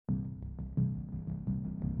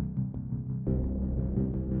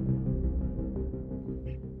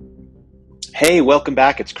Hey, welcome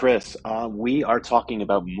back. It's Chris. We are talking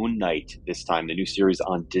about Moon Knight this time, the new series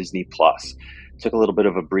on Disney Plus. Took a little bit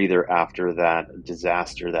of a breather after that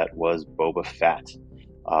disaster that was Boba Fett.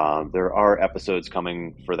 There are episodes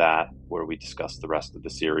coming for that where we discuss the rest of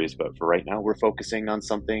the series, but for right now, we're focusing on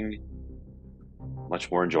something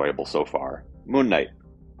much more enjoyable so far. Moon Knight.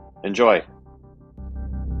 Enjoy.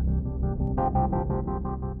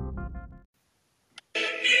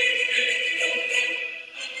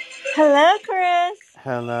 Hello, Chris.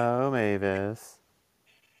 Hello, Mavis.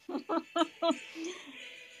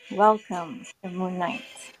 Welcome to Moon Knight.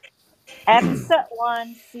 Episode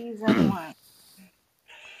 1, Season 1.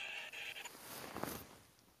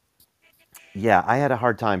 Yeah, I had a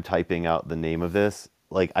hard time typing out the name of this.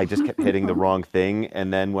 Like, I just kept hitting the wrong thing,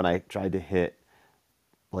 and then when I tried to hit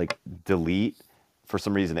like delete, for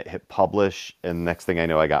some reason it hit publish, and next thing I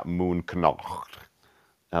know, I got Moon Knocht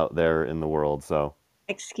out there in the world. So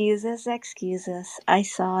Excuses, excuses. I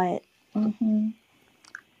saw it. hmm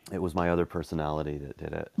it was my other personality that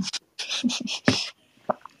did it.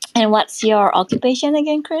 And what's your occupation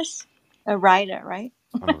again, Chris? A writer, right?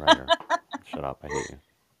 I'm a writer. Shut up, I hate you.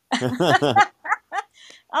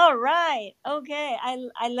 All right. Okay.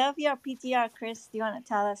 I love your PTR, Chris. Do you want to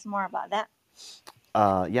tell us more about that?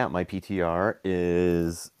 Yeah, my PTR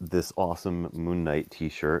is this awesome Moon Knight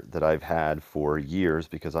T-shirt that I've had for years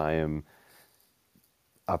because I am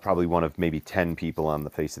probably one of maybe 10 people on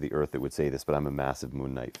the face of the earth that would say this, but I'm a massive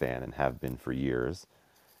Moon Knight fan and have been for years.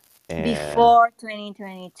 And Before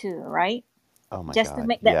 2022, right? oh my Just to God,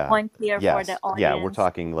 make that yeah, point clear for the yes, yeah, we're audience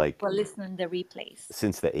talking like who will listen to the replays.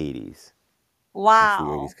 since the 80s, since the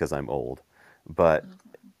 80s, Wow. because I'm old. But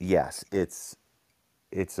yes, it's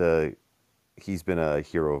a he's been a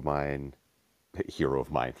hero of mine. Hero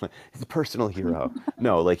of mine. He's a personal hero.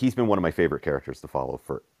 No, like he's been one of my favorite characters to follow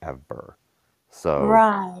forever. So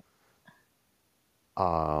Right.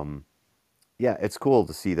 yeah, it's cool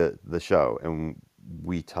to see the show, and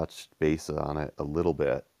we touched base on it a little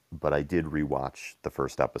bit, but I did rewatch the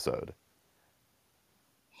first episode.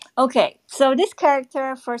 Okay, so this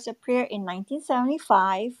character first appeared in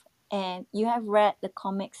 1975, and you have read the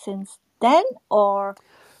comic since then, or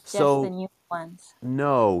just the So new ones?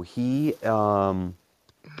 no, he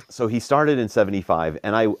started in 75,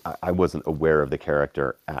 and I wasn't aware of the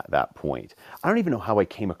character at that point. I don't even know how I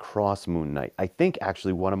came across Moon Knight. I think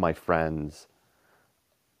actually one of my friends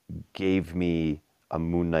gave me a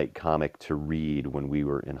Moon Knight comic to read when we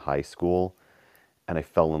were in high school, and I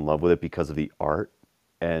fell in love with it because of the art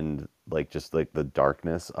and like just like the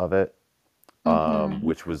darkness of it, Mm-hmm.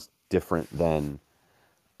 which was different than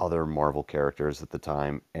other Marvel characters at the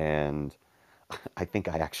time. And I think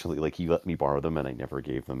I actually like he let me borrow them, and I never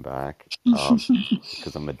gave them back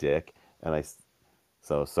because I'm a dick. And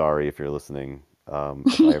so sorry if you're listening.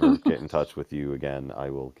 If I ever get in touch with you again, I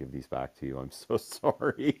will give these back to you. I'm so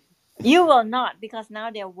sorry. You will not, because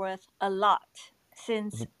now they're worth a lot.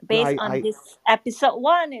 Since based on I this episode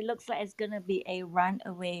 1, it looks like it's gonna be a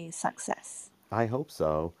runaway success. I hope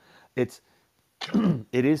so. It's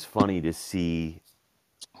it is funny to see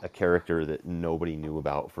a character that nobody knew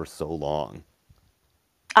about for so long.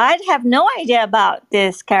 I have no idea about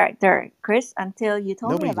this character, Chris, until you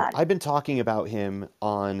told me Nobody. about it. I've been talking about him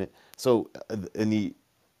on. So in the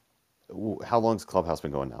how long's Clubhouse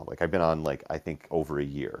been going now? Like I've been on like I think over a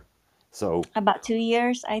year. So About 2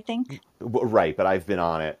 years, I think. right, but I've been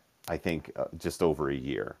on it I think just over a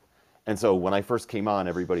year. And so when I first came on,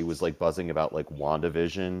 everybody was like buzzing about like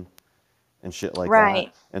WandaVision and shit like that.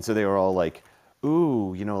 Right. And so they were all like,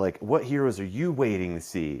 "Ooh, like what heroes are you waiting to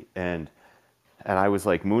see?" And I was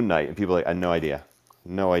like Moon Knight, and people were like, "I had no idea,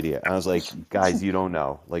 no idea." And I was like, "Guys, you don't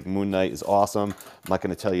know. Like Moon Knight is awesome. I'm not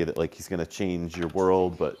going to tell you that like he's going to change your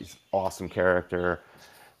world, but he's an awesome character.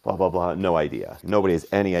 Blah blah blah. No idea. Nobody has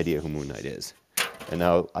any idea who Moon Knight is." And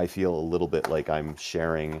now I feel a little bit like I'm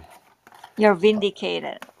sharing. You're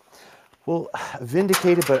vindicated. Well,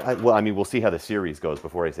 vindicated, but well, I mean, we'll see how the series goes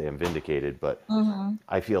before I say I'm vindicated. But hmm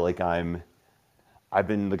I feel like I've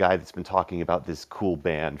been the guy that's been talking about this cool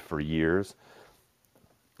band for years,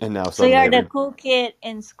 and now So suddenly you're the every cool kid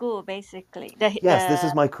in school, basically. yes, this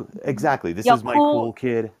is my exactly. This You're is my cool. cool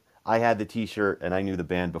kid. I had the T-shirt, and I knew the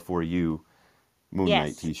band before you. Moon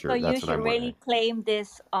Knight Yes. So T-shirt. you That's what should I'm wearing. really claim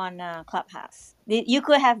this on Clubhouse. You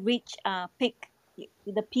could have reached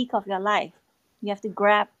the peak of your life. You have to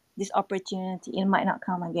grab this opportunity. It might not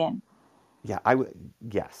come again. Yeah,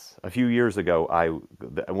 yes. A few years ago,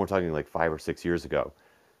 and we're talking like 5 or 6 years ago.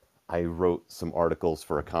 I wrote some articles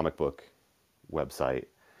for a comic book website,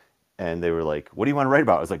 and they were like, "What do you want to write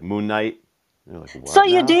about?" I was like, "Moon Knight." You're like, So what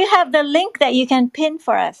you do now? you have the link that you can pin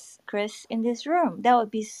for us, Chris, in this room? That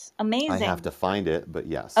would be I have amazing. to find it, but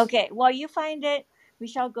yes. Okay, while you find it, we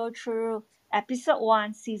shall go through episode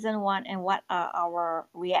one, season one, and what are our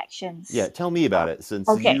Yeah, reactions. tell me about it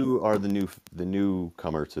since Okay, you are the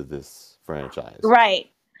newcomer to this franchise.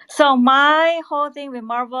 right. So my whole thing with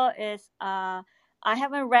Marvel is I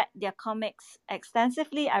haven't read their comics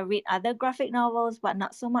extensively. I read other graphic novels, but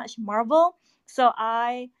not so much Marvel. So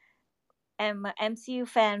I am an MCU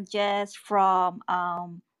fan just from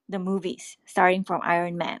the movies, starting from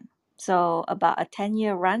Iron Man. So about a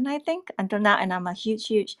 10-year run, I think, until now, and I'm a huge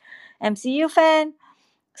MCU fan.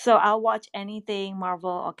 So I'll watch anything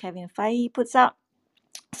Marvel or Kevin Feige puts out.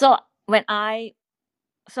 So when I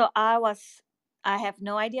was I have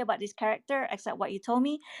no idea about this character except what you told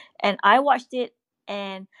me, and I watched it,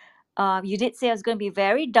 and you did say it was going to be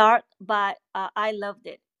very dark, but I loved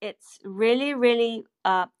it. It's really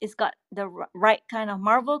it's got the right kind of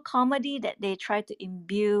Marvel comedy that they try to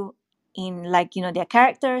imbue in, like, their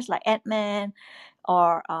characters like Ant-Man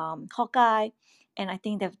or Hawkeye, and I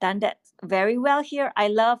think they've done that very well here. I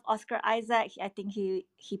love Oscar Isaac. I think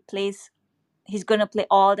he's gonna play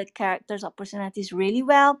all the characters or personalities really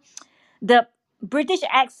well. The British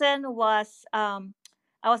accent was I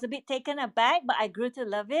was a bit taken aback, but I grew to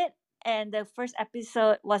love it. And the first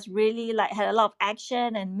episode was really like had a lot of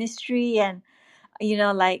action and mystery, and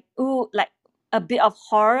like, ooh, like a bit of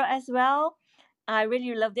horror as well. I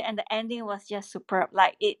really loved it, and the ending was just superb.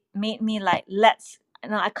 Like, it made me like, let's,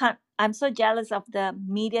 I can't, I'm so jealous of the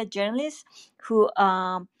media journalists who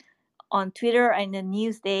on Twitter and the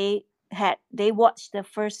news, they watched the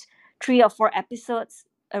first 3 or 4 episodes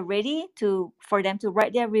already to for them to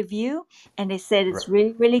write their review, and they said Right. it's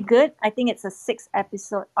really good. I think it's a 6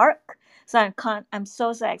 episode arc, so I'm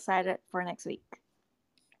so excited for next week.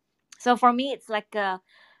 So for me, it's like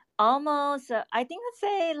almost I think I'd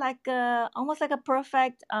say like almost like a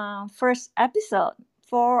perfect first episode,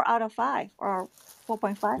 4 out of 5 or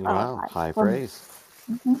 4.5 out of Wow, 5 high for me. praise.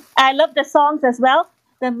 I love the songs as well.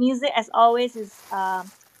 The music, as always, is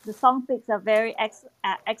the song picks are very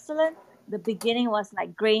excellent. The beginning was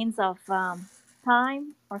like Grains of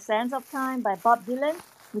Time or Sands of Time by Bob Dylan,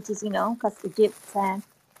 which is, because Egypt sand.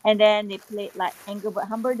 And then they played like Engelbert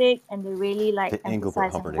Humperdinck, and they really like The Engelbert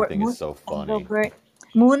emphasize on the Humperdinck word thing is so funny. Engelbert,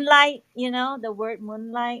 moonlight. The word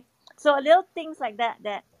moonlight. So little things like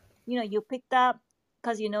that you picked up,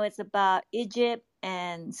 because it's about Egypt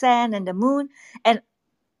and sand and the moon. And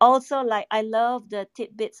also, like, I love the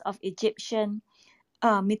tidbits of Egyptian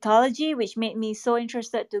mythology, which made me so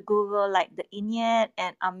interested to Google like the Ennead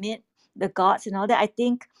and Amit, the gods and all that. I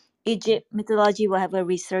think Egypt mythology will have a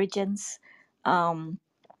resurgence um,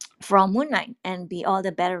 from Moon Knight and be all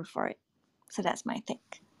the better for it. So that's my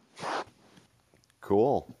take.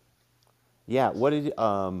 Cool. Yeah, what did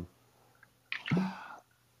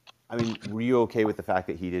I mean, were you okay with the fact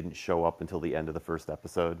that he didn't show up until the end of the first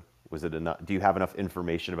episode? Was it enough? Do you have enough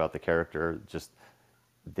information about the character just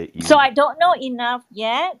that So you I don't know enough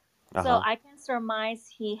yet. So Uh-huh. I can surmise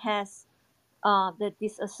he has the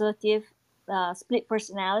dissociative split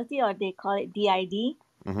personality, or they call it DID.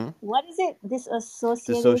 Mhm. What is it? Dissociative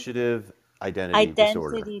Dissociative identity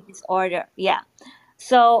disorder. identity disorder. Yeah.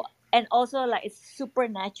 So, and also like it's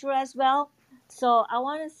supernatural as well. So I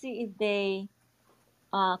want to see if they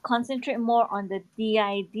concentrate more on the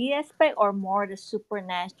DID aspect or more the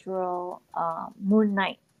supernatural Moon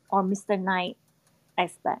Knight or Mr. Knight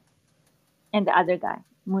aspect, and the other guy,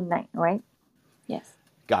 Moon Knight, right? Yes.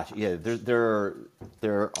 Gotcha. Yeah,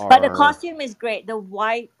 there But the are costume is great. The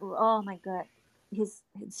white, oh my god, he's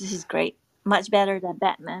great. Much better than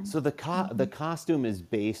Batman. so the Mhm. costume is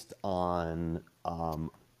based on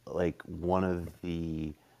like one of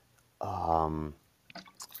the um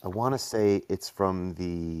I want to say it's from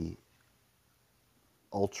the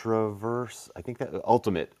Ultraverse. I think that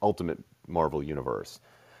Ultimate Marvel universe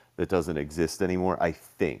that doesn't exist anymore. I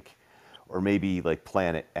think, or maybe like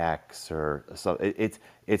Planet X or so.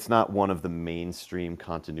 It's not one of the mainstream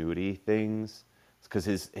continuity things because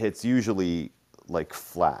his it's usually like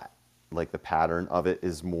flat. Like the pattern of it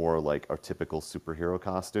is more like our typical superhero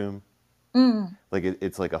costume. Mm. Like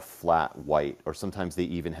it's like a flat white, or sometimes they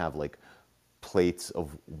even have like plates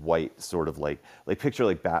of white, sort of like picture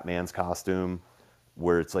like Batman's costume,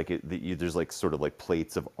 where it's like there's like sort of like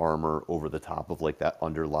plates of armor over the top of like that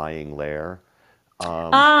underlying layer.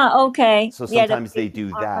 Ah, okay. So Yeah, the sometimes they big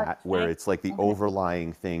do armored that where knight. it's like the Okay.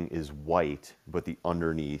 overlying thing is white, but the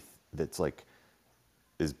underneath that's like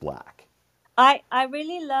is black. I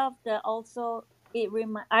really love the also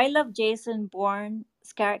I love Jason Bourne's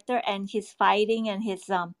character and his fighting and his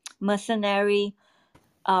mercenary.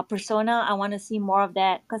 persona. I want to see more of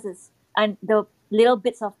that because it's and the little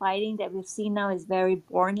bits of fighting that we've seen now is very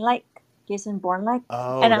Bourne like, Jason Bourne like,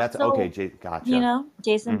 and Oh, I that's okay. also, Gotcha.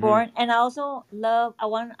 Jason Mm-hmm. Bourne, and I also love.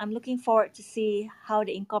 I'm looking forward to see how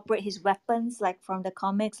they incorporate his weapons like from the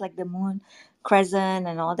comics, like the Moon Crescent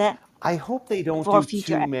and all that I hope they don't for do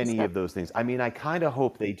future too many episodes. of those things. I mean, I kind of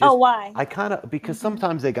hope they Oh, just. why? I kind of because Mm-hmm.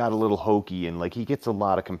 sometimes they got a little hokey and like he gets a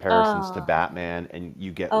lot of comparisons to Oh, Batman, and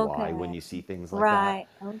you get why when okay, you see things like that. right,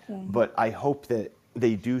 okay, But I hope that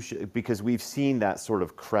they do because we've seen that sort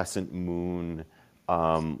of crescent moon,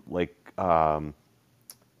 like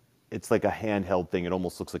it's like a handheld thing. It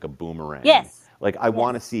almost looks like a boomerang. yes, Like I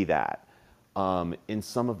want to yes, see that. In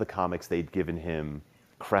some of the comics, they'd given him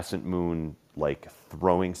crescent moon like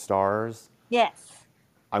throwing stars. yes.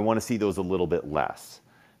 I want to see those a little bit less.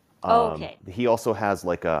 Okay, He also has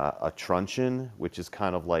like a truncheon, which is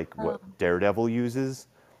kind of like what um, Daredevil uses,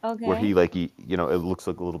 where okay. he like it looks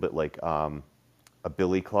like a little bit like a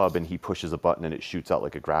billy club, and he pushes a button and it shoots out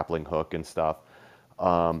like a grappling hook and stuff.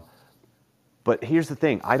 But here's the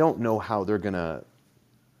thing: I don't know how they're gonna,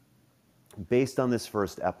 based on this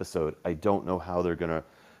first episode, I don't know how they're gonna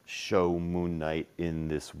show Moon Knight in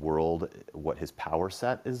this world, what his power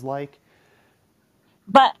set is like.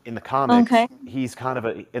 But In the comics, okay, he's kind of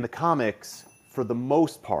a in the comics for the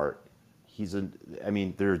most part, he's a. I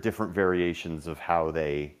mean, there are different variations of how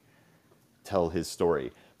they tell his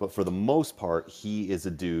story, but for the most part, he is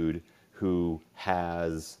a dude who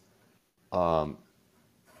has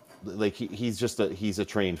like he's a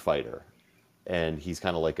trained fighter, and he's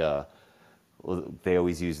kind of like a. Well, they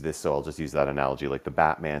always use this, so I'll just use that analogy, like the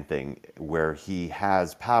Batman thing, where he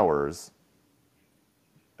has powers,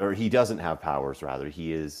 or he doesn't have powers. Rather,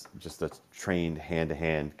 he is just a trained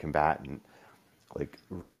hand-to-hand combatant, like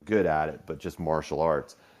good at it, but just martial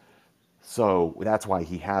arts. So that's why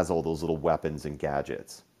he has all those little weapons and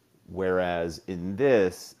gadgets. Whereas in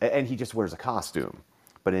this, and he just wears a costume,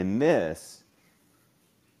 but in this,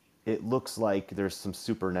 it looks like there's some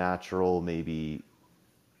supernatural, maybe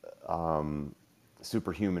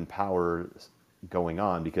superhuman powers going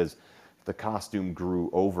on because the costume grew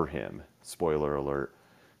over him. Spoiler alert.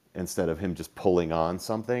 Instead of him just pulling on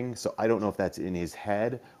something. So I don't know if that's in his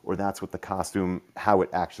head or that's what the costume, how it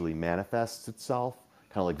actually manifests itself.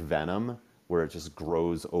 Kind of like Venom, where it just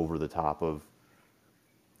grows over the top of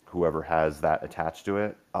whoever has that attached to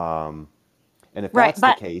it. And if right. that's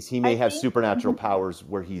the But case, he may I have think supernatural mhm. powers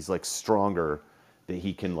where he's like stronger, that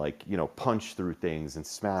he can like, punch through things and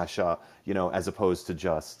smash up, as opposed to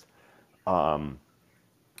just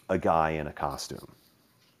a guy in a costume.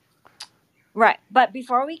 Right. But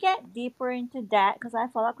before we get deeper into that, because I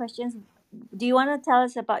have follow-up questions, do you want to tell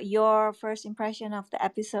us about your first impression of the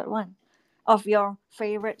episode one, of your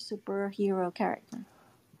favorite superhero character?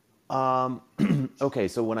 Okay,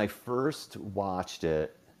 so when I first watched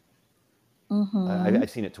it, Mm-hmm. I've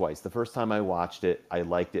seen it twice. The first time I watched it, I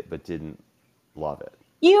liked it but didn't love it.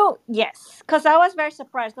 Yes, because I was very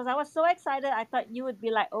surprised because I was so excited. I thought you would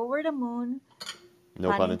be like over the moon,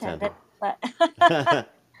 No pun pun intended. intended. But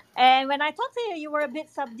and when I talked to you, you were a bit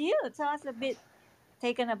subdued, so I was a bit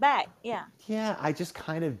taken aback. Yeah. Yeah, I just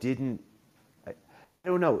kind of didn't. I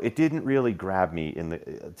don't know. It didn't really grab me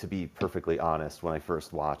to be perfectly honest, when I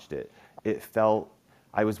first watched it. It felt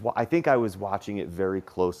I think I was watching it very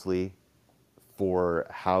closely for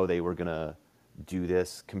how they were gonna do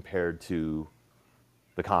this compared to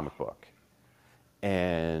the comic book,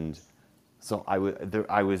 and so I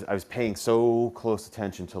was paying so close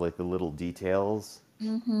attention to like the little details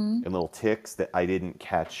Mm-hmm. and little ticks that I didn't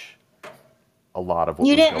catch a lot of what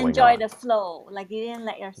You was didn't going enjoy on. the flow, like you didn't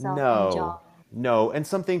let yourself enjoy. No, no, and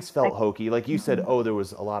some things felt Like, hokey. Like you said, mhm. oh, there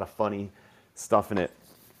was a lot of funny stuff in it.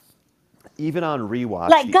 Even on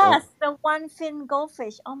rewatch, Like Gus, the one fin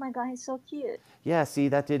goldfish. Oh my god, he's so cute. yeah, see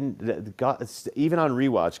that didn't even on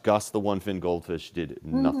rewatch, Gus the one fin goldfish did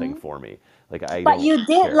nothing Mm-hmm. for me. Like I But don't you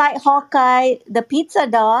did care like Hawkeye, the pizza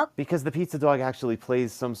dog. because the pizza dog actually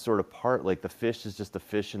plays some sort of part. Like the fish is just a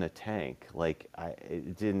fish in a tank. Like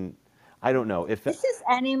it didn't. I don't know if This is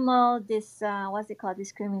animal. This what's it called?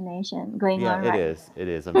 Discrimination going yeah, on it right is. It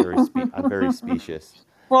is. I'm very now. specious.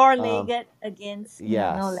 Four-legged against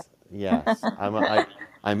no Yes, yes. legs.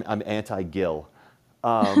 I'm anti-Gill.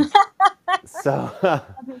 Um, so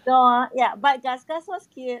Okay, go on. Yeah, but Gus was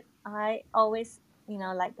cute. I always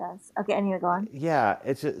like Gus. Okay, anyway, go on. yeah,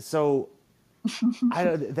 it's just, so I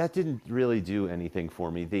don't, that didn't really do anything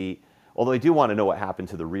for me. Although I do want to know what happened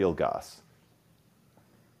to the real Gus.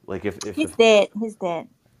 Like He's dead. He's dead.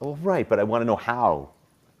 well, right, but I want to know how.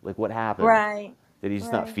 Like what happened? Right. Did he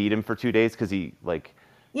just not Right. feed him for 2 days because he like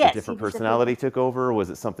a Yes, he different disappeared. personality took over, or was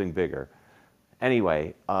it something bigger?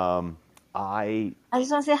 Anyway, I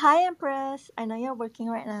just want to say hi, Empress. I know you're working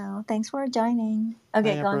right now. Thanks for joining. hi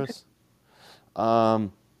Okay, go on, Chris. Empress.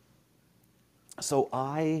 Um, so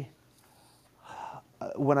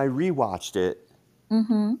when I rewatched it,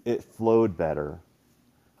 Mm-hmm. it flowed better.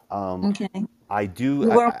 Okay. I do. You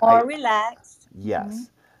were more relaxed. Mm-hmm.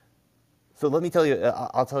 Yes. So let me tell you.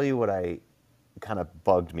 I'll tell you what I kind of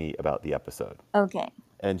bugged me about the episode, Okay.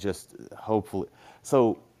 and just hopefully.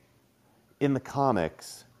 So in the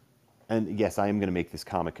comics, and yes, I am going to make this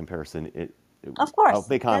comic comparison. Of I'll course.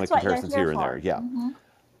 make That's comic what you're comparisons here here and there. for. Yeah. Mm-hmm.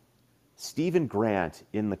 Stephen Grant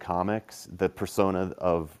in the comics, the persona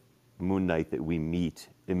of Moon Knight that we meet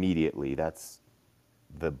immediately, that's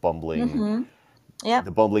the bumbling Mm-hmm. Yep.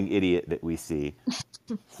 the bumbling idiot that we see.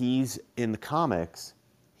 He's in the comics,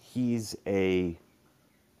 he's a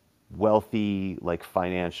wealthy like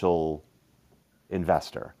financial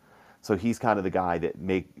investor. So he's kind of the guy that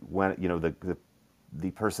make when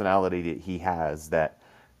the personality that he has that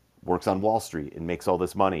works on Wall Street and makes all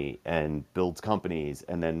this money and builds companies,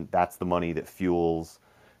 and then that's the money that fuels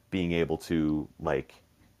being able to like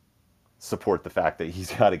support the fact that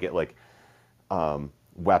he's got to get like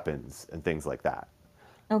weapons and things like that.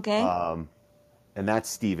 Okay. And that's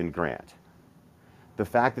Stephen Grant. The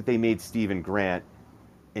fact that they made Stephen Grant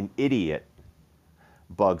an idiot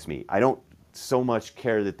bugs me. I don't so much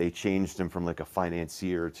care that they changed him from like a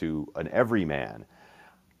financier to an everyman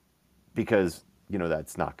because,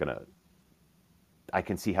 that's not going to I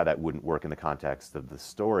can see how that wouldn't work in the context of the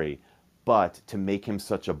story, but to make him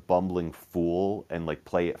such a bumbling fool and like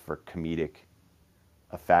play it for comedic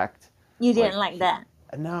effect, You like didn't like that.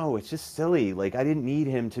 no, it's just silly. Like I didn't need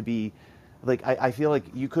him to be like I feel like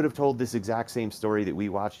you could have told this exact same story that we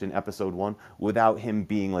watched in episode 1 without him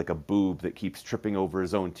being like a boob that keeps tripping over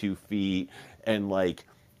his own 2 feet and like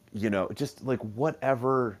just like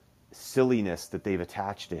whatever silliness that they've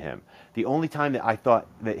attached to him. The only time that I thought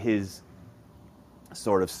that his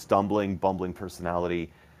sort of stumbling, bumbling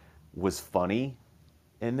personality was funny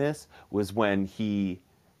in this was when he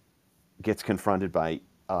gets confronted by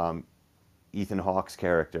Ethan Hawke's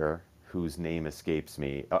character, whose name escapes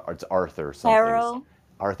me. It's Arthur something. Harrow.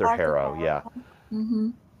 Arthur Arthur Harrow, yeah. Harrow. Mm-hmm.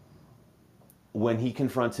 When he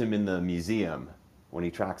confronts him in the museum, when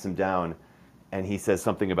he tracks him down, and he says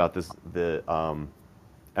something about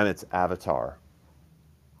and it's Avatar,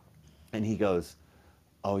 and he goes,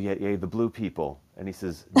 "Oh yeah, yeah, the blue people," and he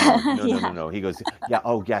says, "No, no, no, no, Yeah. no." He goes, "Yeah,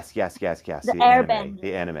 oh yes, yes, yes, yes, The the airbenders.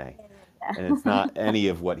 anime," Yeah. and it's not any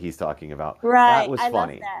of what he's talking about. That Right. was I love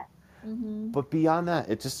funny, that. Mm-hmm. but beyond that,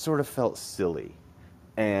 it just sort of felt silly,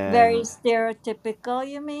 Very and stereotypical,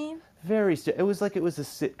 you mean? it was like it was a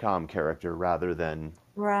sitcom character rather than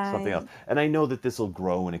something else. Right. And I know that this will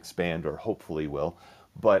grow and expand, or hopefully will,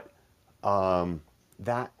 but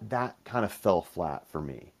that kind of fell flat for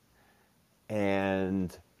me,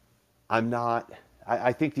 and I'm not.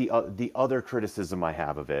 I think the other criticism I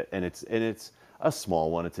have of it, and it's a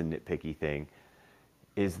small one, it's a nitpicky thing,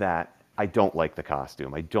 is that I don't like the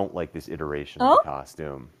costume. I don't like this iteration of the Oh,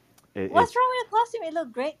 costume. what's It's wrong with the costume? It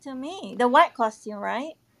looked great to me. The white costume,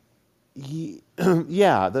 right?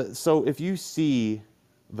 yeah. So if you see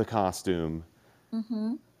the costume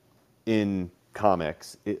Mm-hmm. in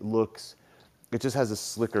comics, it just has a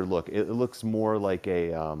slicker look. It looks more like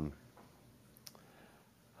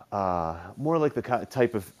the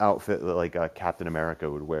type of outfit that like Captain America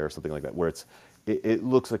would wear, or something like that, where it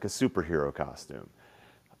looks like a superhero costume.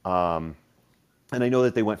 And I know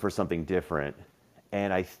that they went for something different,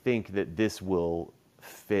 and I think that this will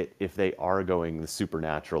fit if they are going the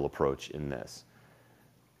supernatural approach in this,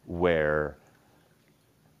 where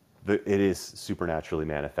it is supernaturally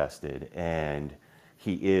manifested, and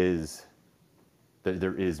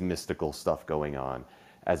there is mystical stuff going on,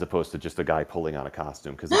 as opposed to just a guy pulling on a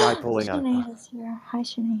costume. Because the guy pulling on Sinead is here. Hi,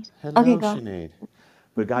 Sinead. Okay, hello go. Sinead,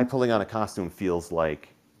 but a guy pulling on a costume feels like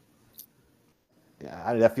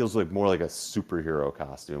that feels like more like a superhero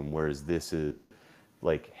costume, whereas this is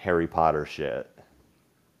like Harry Potter shit.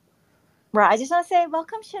 Right. I just want to say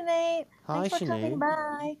welcome, Sinead. Hi Thanks for coming Sinead,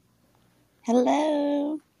 by.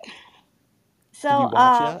 Hello. have you So,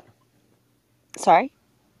 watched yet? Sorry.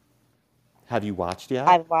 Have you watched yet?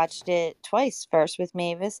 I've watched it twice, first with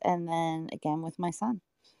Mavis and then again with my son.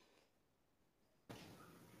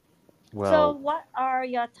 so Well, what are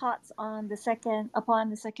your thoughts on the second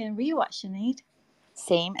rewatch, Sinead?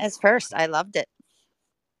 Same as first. I loved it.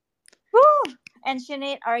 Woo! And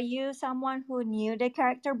Sinead, are you someone who knew the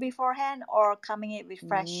character beforehand or coming in with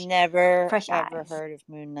Never fresh ever eyes? heard of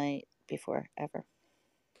Moon Knight before, ever.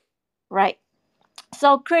 Right.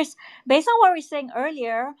 So, Chris, based on what we were saying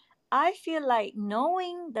earlier, I feel like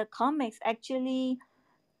knowing the comics actually,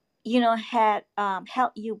 had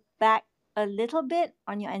held you back a little bit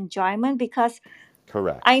on your enjoyment, because I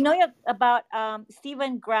Correct. know about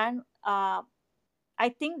Stephen Grant. I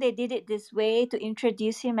think they did it this way to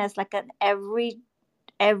introduce him as like an every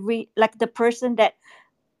like the person that,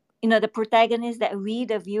 the protagonist that we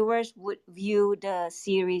the viewers would view the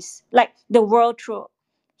series, like the world through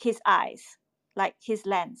his eyes, like his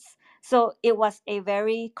lens. So it was a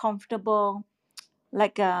very comfortable,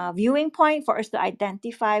 like a viewing point for us to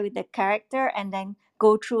identify with the character, and then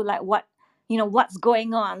go through like what's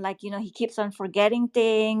going on, like he keeps on forgetting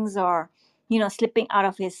things, or slipping out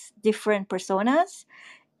of his different personas.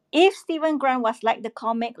 If Stephen Grant was like the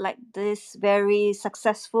comic, like this very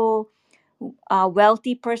successful,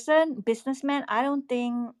 wealthy person, businessman, I don't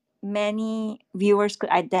think many viewers could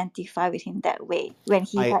identify with him that way when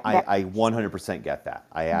he I, had I, that. I 100% get that.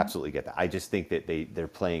 I Mm. absolutely get that. I just think that they're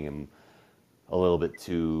playing him a little bit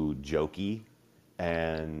too jokey,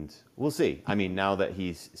 and we'll see. I mean, now that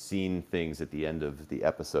he's seen things at the end of the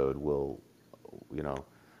episode, you know,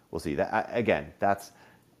 we'll see. Again, that's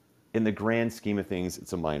in the grand scheme of things,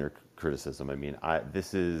 it's a minor criticism. I mean,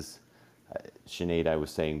 this is Sinead. I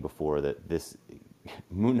was saying before that this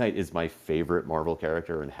Moon Knight is my favorite Marvel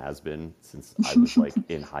character and has been since I was like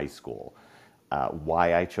in high school.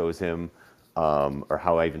 Why I chose him, or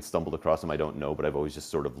how I even stumbled across him, I don't know, but I've always just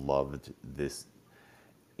sort of loved this.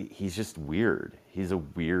 He's just weird. He's a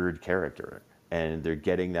weird character, and they're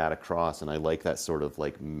getting that across, and I like that sort of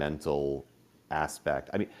like mental aspect.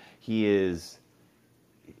 I mean, he is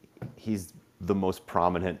he's the most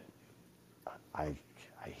prominent. I,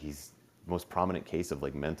 he's the most prominent case of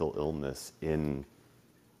like mental illness in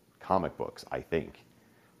comic books, I think,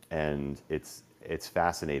 and it's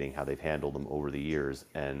fascinating how they've handled them over the years,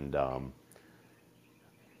 and I,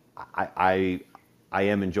 I I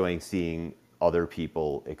am enjoying seeing other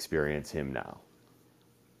people experience him now.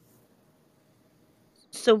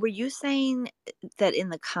 So were you saying that in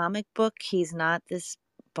the comic book he's not this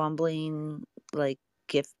bumbling like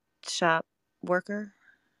gift shop worker?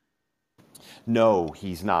 No,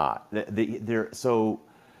 he's not. So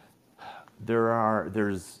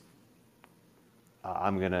there's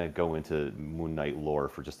I'm gonna go into Moon Knight lore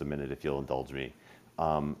for just a minute if you'll indulge me.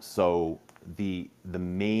 So the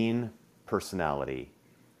main personality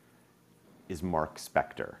is Mark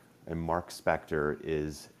Spector, and Mark Spector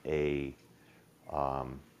is he's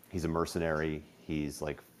a mercenary. He's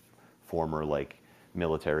like former like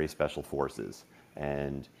military special forces,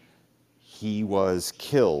 and he was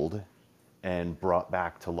killed and brought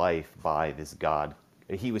back to life by this god.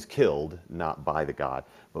 He was killed not by the god,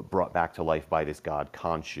 but brought back to life by this god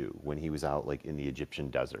Khonshu when he was out like in the Egyptian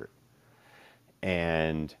desert.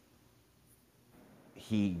 And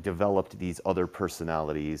he developed these other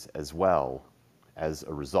personalities as well as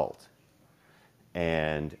a result.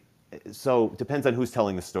 And so it depends on who's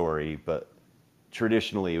telling the story, but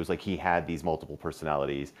traditionally it was like he had these multiple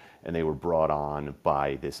personalities and they were brought on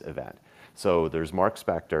by this event. So there's Mark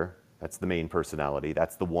Spector, that's the main personality.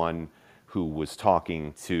 That's the one who was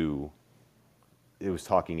talking to, it was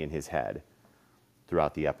talking in his head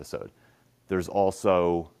throughout the episode. There's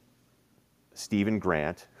also Stephen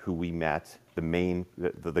Grant, who we met,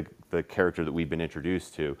 the character that we've been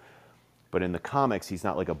introduced to. But in the comics, he's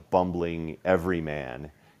not like a bumbling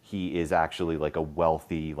everyman. He is actually like a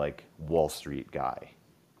wealthy, like Wall Street guy.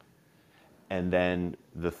 And then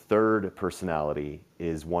the third personality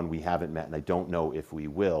is one we haven't met, and I don't know if we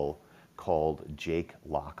will, called Jake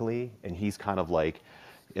Lockley. And he's kind of like,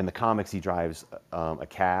 in the comics, he drives a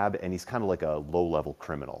cab, and he's kind of like a low-level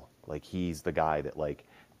criminal. Like he's the guy that like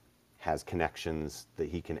has connections that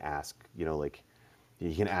he can ask, like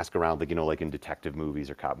he can ask around, like, like in detective movies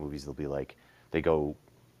or cop movies, they'll be like, they go,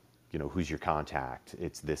 who's your contact?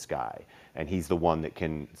 It's this guy. And he's the one that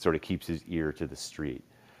can sort of keeps his ear to the street.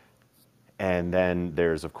 And then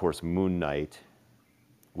there's, of course, Moon Knight,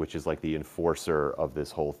 which is like the enforcer of this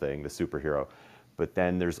whole thing, the superhero. But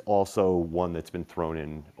then there's also one that's been thrown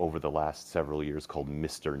in over the last several years called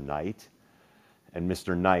Mr. Knight. And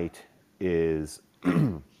Mr. Knight is,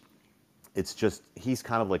 it's just, he's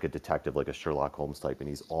kind of like a detective, like a Sherlock Holmes type, and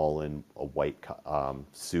he's all in a white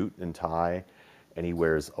suit and tie, and he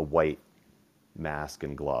wears a white mask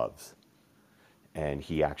and gloves. And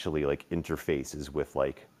he actually like interfaces with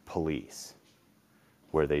like police,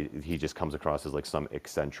 where he just comes across as like some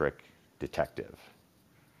eccentric detective.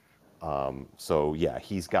 So yeah,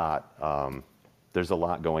 he's got there's a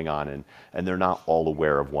lot going on, and they're not all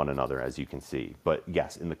aware of one another, as you can see. But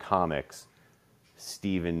yes, in the comics,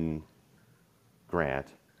 Stephen Grant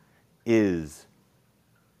is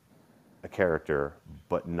a character,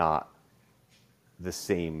 but not the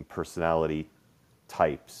same personality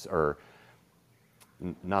types or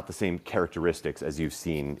not the same characteristics as you've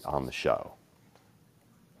seen on the show.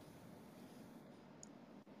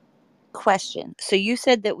 Question. So you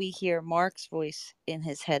said that we hear Mark's voice in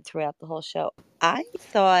his head throughout the whole show. I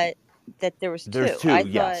thought that there was There's two. I two,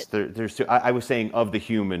 thought, yes. There's two. I was saying of the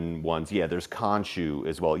human ones, yeah, there's Khonshu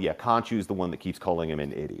as well. Yeah, Khonshu's the one that keeps calling him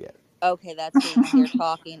an idiot. okay, that's who we hear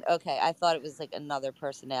talking. Okay, I thought it was like another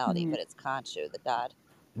personality, Mm. but it's Khonshu, the god.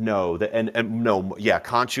 No, and no, yeah,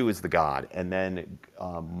 Khonshu is the god, and then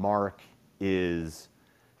Mark is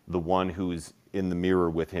the one who's in the mirror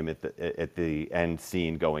with him at the end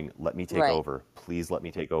scene, going, "Let me take Right. over, please. Let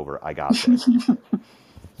me take over. I got this."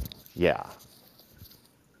 Yeah.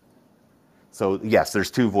 So yes,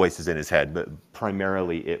 there's two voices in his head, but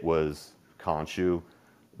primarily it was Khonshu.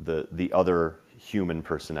 The other human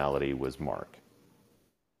personality was Mark.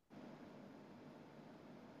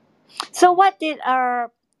 So, what did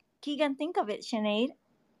our Keegan think of it, Sinead?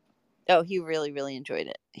 Oh, he really, really enjoyed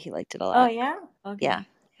it. He liked it a Oh lot. yeah. Yeah. Okay.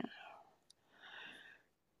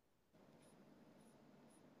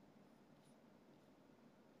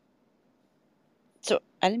 So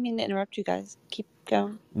I didn't mean to interrupt you guys. Keep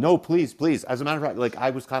going. No, please, please. As a matter of fact, like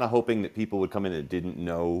I was kind of hoping that people would come in that didn't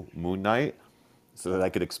know Moon Knight, so that I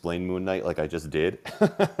could explain Moon Knight like I just did.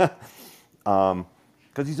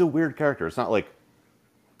 Because he's a weird character. It's not like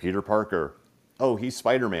Peter Parker. Oh, he's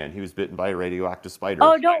Spider Man. He was bitten by a radioactive spider.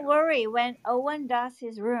 Oh, don't worry. When Owen does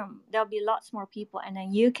his room, there'll be lots more people, and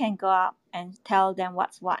then you can go up and tell them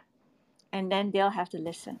what's what, and then they'll have to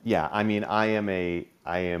listen. Yeah, I mean, I'm a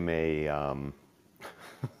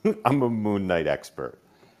Moon Knight expert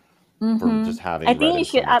from Mm-hmm. just I having read think you him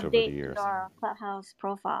so should much over the update years. your Clubhouse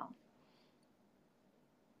profile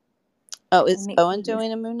Oh, and is make sure Owen this.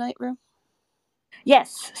 doing a Moon Knight room?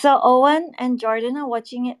 Yes. So Owen and Jordan are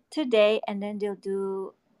watching it today, and then they'll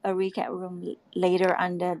do a recap room later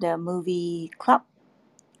under the movie club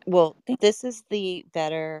Well, thing. this is the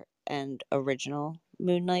better and original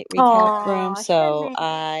Moon Knight recap room, Oh, so Sinead.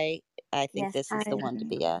 I think Yes, this is the one to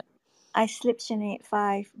be at. I slipped Sinead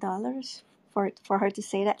 $5 for her to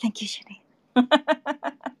say that. Thank you, Sinead.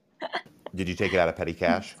 Did you take it out of petty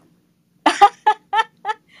cash?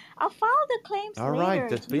 I'll file the claims All right, later.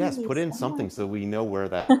 just but yes, put Jeez. in Oh something so we know where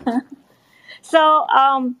that my. went. So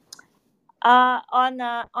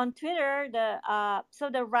on Twitter,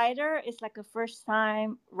 the writer is like a first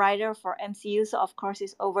time writer for MCU, so of course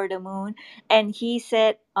he's over the moon, and he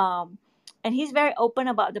said and he's very open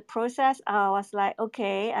about the process. I was like,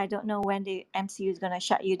 okay, I don't know when the MCU is gonna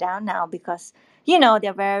shut you down now, because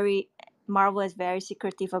they're very, Marvel is very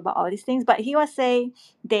secretive about all these things, but he was saying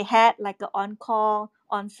they had like a on call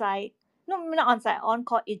on site, no, not on site, on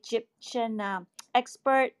call Egyptian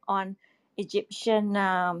expert on Egyptian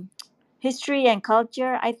history and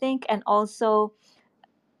culture, I think, and also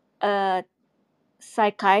a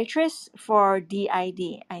psychiatrist for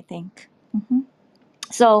DID, I think.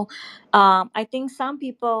 So I think some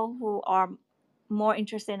people who are more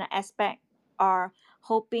interested in the aspect are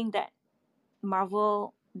hoping that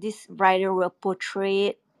Marvel, this writer will portray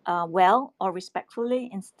it well or respectfully,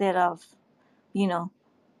 instead of, you know,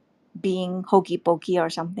 being hokey pokey or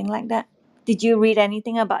something like that. Did you read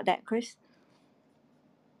anything about that, Chris?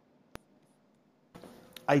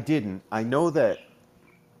 I didn't. I know that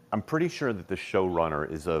I'm pretty sure that the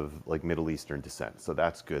showrunner is of like Middle Eastern descent, so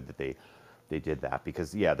that's good that they did that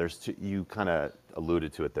because yeah, there's two, you kind of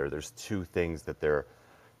alluded to it there. There's two things that they're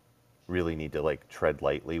really need to like tread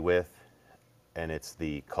lightly with, and it's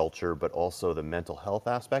the culture, but also the mental health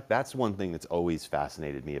aspect. That's one thing that's always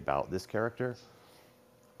fascinated me about this character.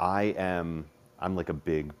 I am I'm like a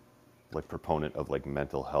big like proponent of like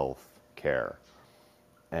mental health care,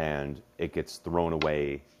 and it gets thrown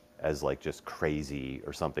away as like just crazy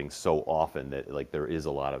or something so often that like there is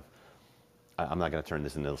a lot of I'm not going to turn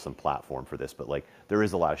this into some platform for this, but like there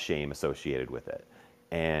is a lot of shame associated with it.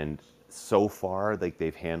 And so far, like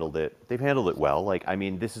they've handled it well. Like, I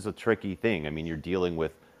mean, this is a tricky thing. I mean, you're dealing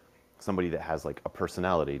with somebody that has like a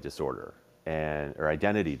personality disorder and or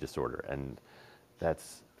identity disorder. And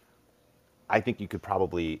that's, I think you could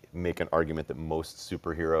probably make an argument that most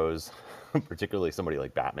superheroes, particularly somebody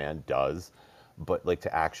like Batman does, but like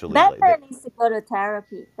to actually like, Batman needs to go to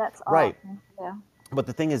therapy. That's all. right. Yeah. But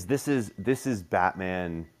the thing is, this is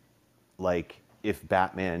Batman. Like if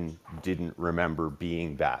Batman didn't remember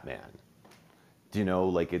being Batman, do you know?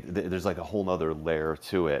 Like there's like a whole nother layer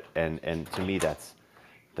to it, and to me that's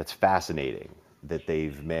fascinating that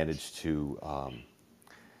they've managed to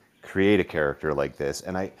create a character like this.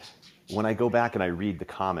 And when I go back and I read the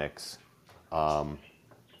comics,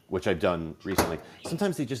 which I've done recently.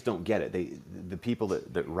 Sometimes they just don't get it. The people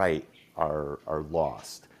that write are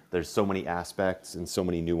lost. There's so many aspects and so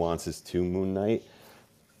many nuances to Moon Knight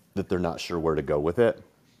that they're not sure where to go with it,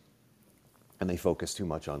 and they focus too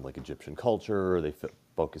much on like Egyptian culture, or they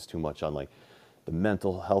focus too much on like the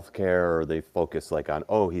mental health care, or they focus like on,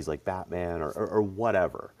 oh, he's like Batman, or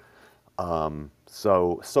whatever.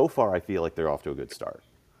 So far I feel like they're off to a good start.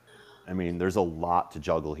 I mean, there's a lot to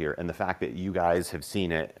juggle here, and the fact that you guys have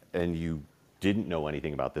seen it and you didn't know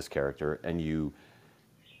anything about this character and you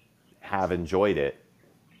have enjoyed it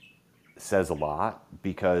says a lot,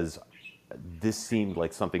 because this seemed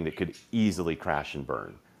like something that could easily crash and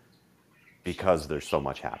burn because there's so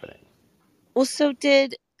much happening. Well, so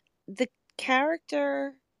did the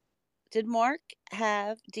character, did Mark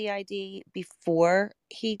have DID before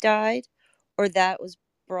he died, or that was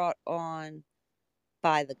brought on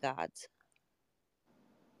by the gods?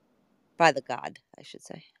 By the god, I should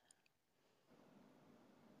say.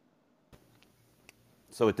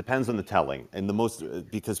 So it depends on the telling, and the most,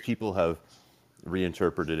 because people have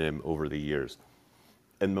reinterpreted him over the years,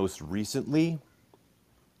 and most recently,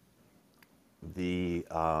 the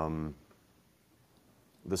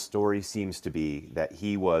the story seems to be that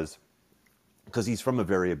he was, because he's from a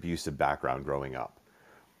very abusive background growing up.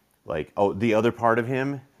 Like, oh, the other part of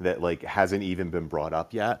him that like hasn't even been brought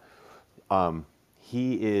up yet.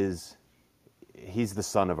 He is he's the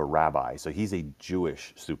son of a rabbi, so he's a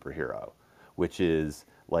Jewish superhero, which is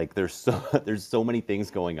like there's so there's so many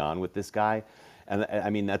things going on with this guy, and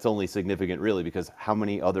I mean that's only significant really because how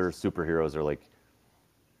many other superheroes are like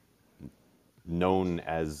known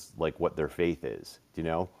as like what their faith is, you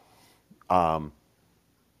know?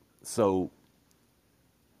 So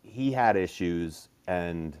he had issues,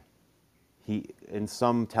 and he, in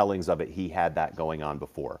some tellings of it, he had that going on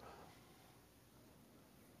before.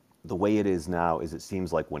 The way it is now is it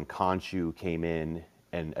seems like when Khonshu came in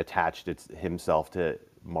and attached himself to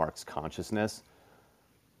Mark's consciousness,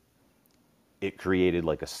 it created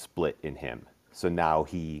like a split in him. So now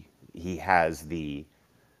he has the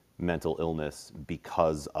mental illness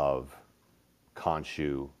because of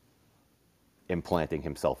Khonshu implanting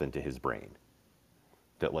himself into his brain.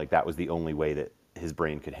 That like that was the only way that his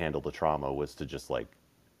brain could handle the trauma, was to just like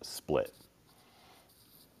split.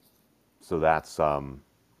 So that's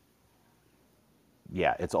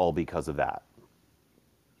yeah, it's all because of that.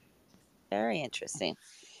 Very interesting.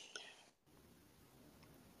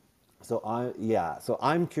 So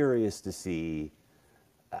I'm curious to see.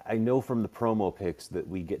 I know from the promo pics that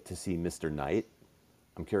we get to see Mr. Knight.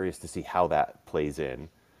 I'm curious to see how that plays in,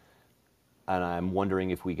 and I'm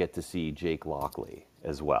wondering if we get to see Jake Lockley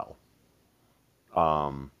as well.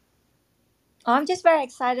 I'm just very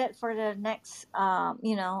excited for the next,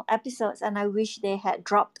 episodes, and I wish they had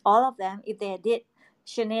dropped all of them. If they did,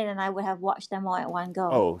 Sinead and I would have watched them all at one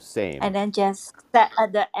go, Oh, same. and then just sat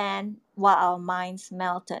at the end while our minds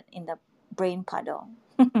melted in the brain puddle.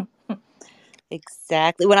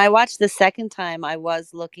 Exactly. When I watched the second time, I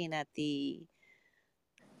was looking at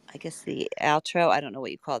I guess the outro. I don't know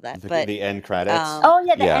what you call that, but The end credits. um, Oh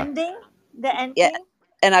yeah, the Yeah. ending, the yeah. ending.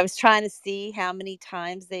 And I was trying to see how many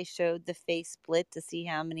times they showed the face split to see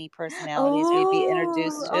how many personalities we'd be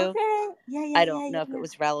introduced Oh, to. okay. Yeah, yeah, I yeah, don't know yeah, if it yeah.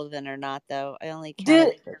 was relevant or not, though. I only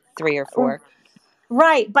counted Do three or four.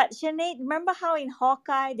 right, but Sinead, remember how in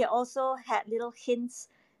Hawkeye they also had little hints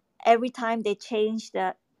every time they changed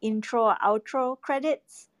the intro or outro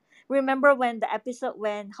credits? Remember when the episode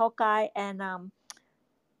when Hawkeye and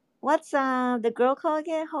what's the girl called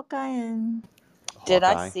again? Hawkeye and Did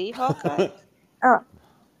I Hawkeye. see Hawkeye? oh,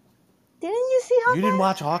 didn't you see You didn't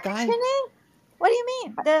watch Hawkeye? Hawkeye? Sinead? What do you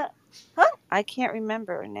mean? The huh? I can't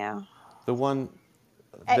remember now. The one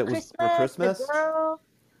At that was for Christmas, the Christmas? girl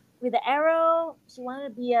with the arrow, she wanted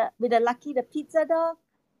to be a with the Lucky the pizza dog.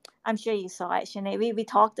 I'm sure you saw it, Sinead. We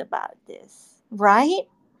talked about this, right?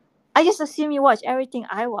 I just assume you watch everything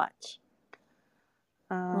I watch.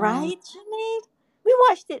 Um, Right, Sinead? We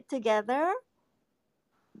watched it together.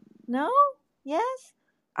 No? Yes?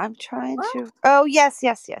 I'm trying Well, to. Oh, yes,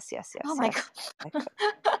 yes, yes, yes, oh yes, my yes. god. I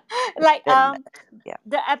It's Like been a minute. Yeah.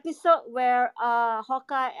 the episode where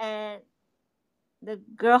Hawkeye and the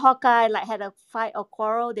girl Hawkeye like had a fight or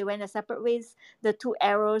quarrel, they went their separate ways. The two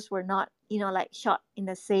arrows were not, like shot in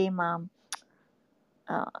the same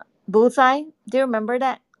uh bullseye. Do you remember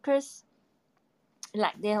that, Chris?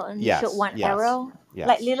 Like they only shot Yes, one yes, arrow.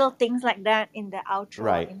 Like yes. little things like that in the outro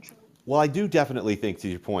or Right. intro. Well, I do definitely think, to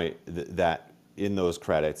your point, that in those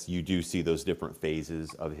credits you do see those different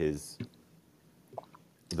phases of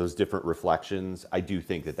those different reflections. I do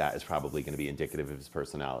think that that is probably going to be indicative of his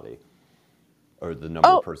personality, or the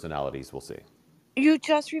number of Oh, personalities we'll see. You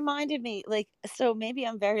just reminded me, like, so maybe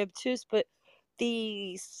I'm very obtuse, but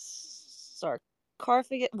the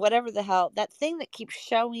sarcophagus, whatever the hell, that thing that keeps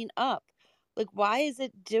showing up, like, why is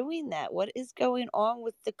it doing that? What is going on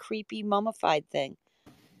with the creepy mummified thing?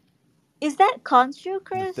 Is that Khonshu, The,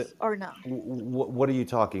 Chris, or no? what are you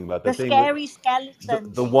talking about? The The thing with scary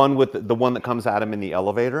skeleton the thing. one with the one that comes at him in the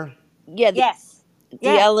elevator? Yeah, Yes. the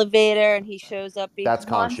Yeah. elevator, and he shows up That's behind,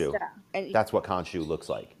 Khonshu. Monster. and That's what Khonshu looks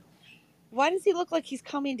like. why does he look like he's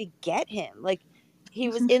coming to get him? Like he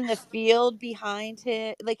was in the field behind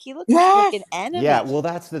him. Like he looks like an Yes. Yeah, enemy. well,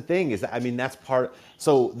 that's the thing is, I mean, that's part.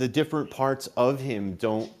 So the different parts of him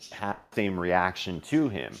don't have the same reaction to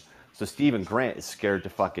him. So Stephen Grant is scared to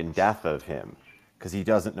fucking death of him because he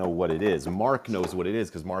doesn't know what it is. Mark knows what it is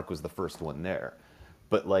because Mark was the first one there.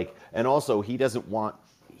 But like, and also he doesn't want.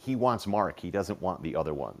 He wants Mark. He doesn't want the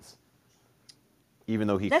other ones, even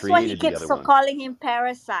though he That's why he created the keeps other so ones. calling him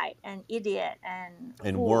parasite and idiot and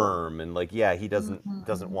And fool. Worm and like, yeah, he doesn't Mm-mm.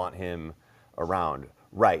 want him around.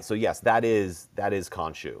 Right. So yes, that is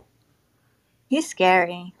Khonshu. He's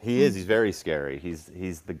scary. He is. He's very scary. He's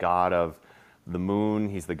the god of the moon.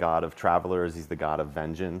 He's the god of travelers. He's the god of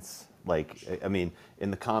vengeance. Like, I mean,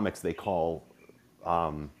 in the comics, they call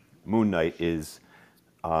Moon Knight is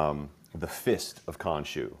the fist of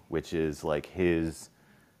Khonshu, which is like his,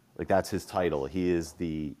 like that's his title. He is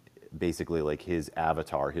the basically like his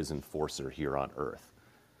avatar, his enforcer here on Earth.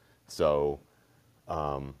 So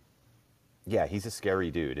yeah, he's a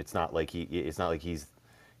scary dude. It's not like he's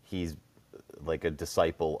like a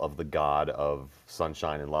disciple of the god of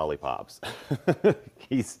sunshine and lollipops.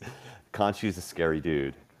 he's Khonshu's a scary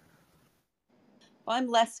dude. Well, I'm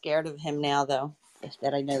less scared of him now, though,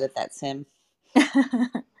 that I know that that's him.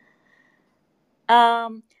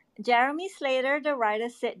 um, Jeremy Slater, the writer,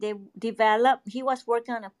 said he was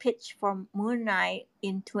working on a pitch for Moon Knight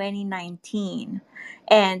in 2019.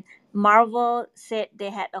 And Marvel said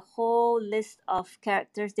they had a whole list of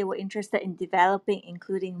characters they were interested in developing,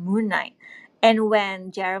 including Moon Knight. And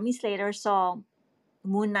when Jeremy Slater saw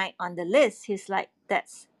Moon Knight on the list, he's like,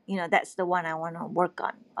 that's the one I want to work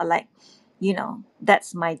on. Or like,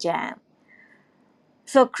 that's my jam.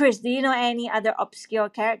 So, Chris, do you know any other obscure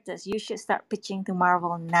characters? You should start pitching to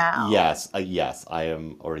Marvel now. Yes, I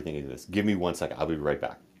am already thinking of this. Give me 1 second. I'll be right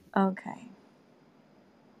back. Okay.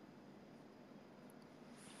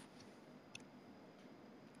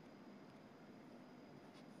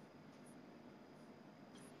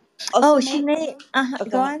 Also, Oh, may Sinead, oh, go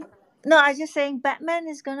go ahead. on. No, I was just saying Batman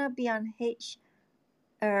is gonna be on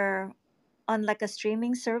uh, on like a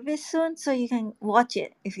streaming service soon, so you can watch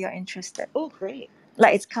it if you're interested. Oh, great,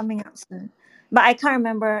 Like it's coming out soon, but I can't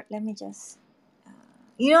remember. Let me just,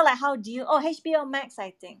 like how do you? Oh, HBO Max,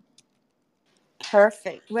 I think,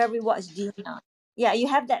 perfect. where we watch Dune on. Yeah, you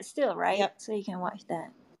have that still, right? Yep, So you can watch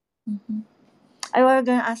that. Mm-hmm. Are you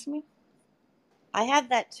gonna ask me? I have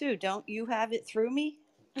that too. Don't you have it through me?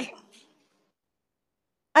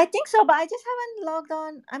 I think so, but I just haven't logged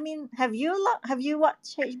on. I mean, have you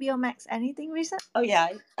watched HBO Max anything recent? Oh yeah,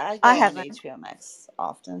 I I go on haven't. HBO Max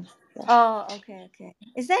often. Yeah. Oh, okay, okay.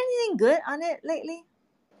 Is there anything good on it lately?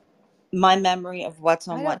 My memory of what's I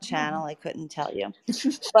on what don't know. channel, I couldn't tell you.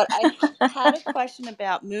 But I had a question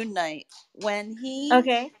about Moon Knight when he.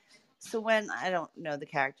 Okay. So when I don't know the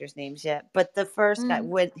characters' names yet, but the first guy Mm.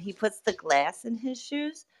 when he puts the glass in his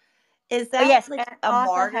shoes, is Oh that yes, like and a Arthur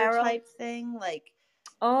martyr Harrow. type thing? Like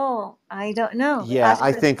Oh, I don't know. Yeah, Ask I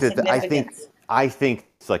Chris. think that significance? I think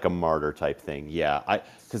it's like a martyr type thing. Yeah, I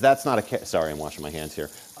because that's not a sorry, I'm washing my hands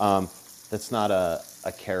here. That's not a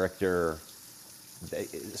character.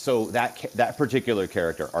 So that particular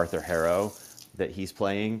character, Arthur Harrow, that he's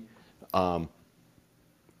playing,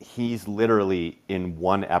 he's literally in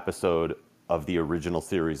one episode of the original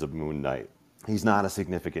series of Moon Knight. He's not a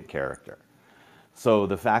significant character. So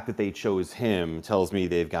the fact that they chose him tells me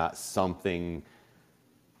they've got something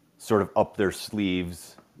sort of up their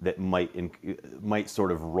sleeves that might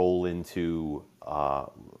sort of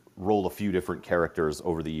roll a few different characters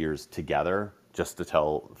over the years together just to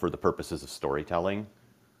tell for the purposes of storytelling.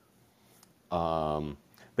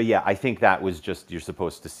 But yeah, I think that was just you're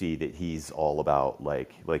supposed to see that he's all about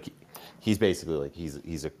like he's basically like he's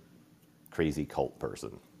a crazy cult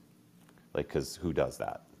person, like because who does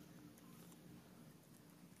that?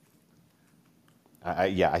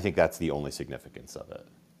 Yeah, I think that's the only significance of it.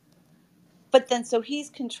 But then so he's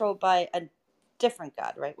controlled by a different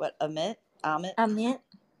god, right? What Amit? Amit? Amit.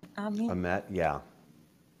 Amit. Amet, yeah,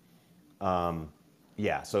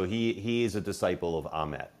 yeah. So he is a disciple of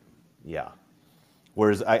Amet, yeah.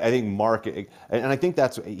 Whereas I think Mark, and I think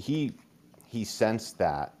that's he sensed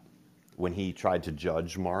that when he tried to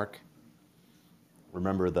judge Mark,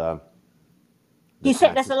 remember the He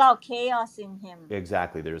said there's tattoo. a lot of chaos in him.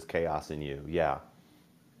 Exactly, there's chaos in you. Yeah.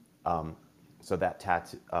 So that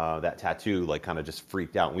tattoo, like, kind of just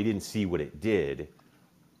freaked out. We didn't see what it did,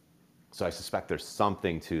 so I suspect there's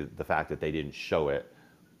something to the fact that they didn't show it.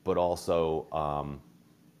 But also,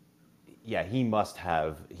 yeah, he must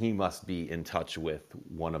be in touch with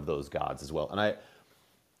one of those gods as well. And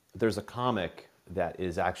there's a comic that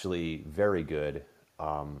is actually very good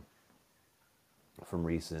from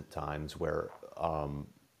recent times where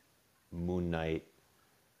Moon Knight,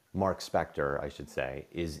 Mark Spector, I should say,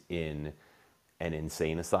 is in an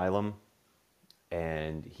insane asylum,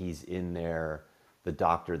 and he's in there. The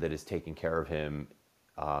doctor that is taking care of him,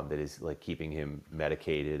 that is like keeping him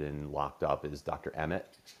medicated and locked up, is Dr.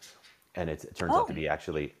 Emmett, and it turns out Oh, to be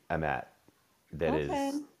actually Emmett that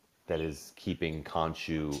okay. is keeping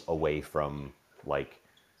Khonshu away from, like,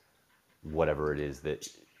 whatever it is that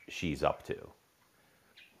she's up to.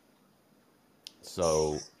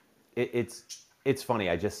 So it's funny.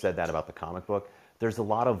 I just said that about the comic book. There's a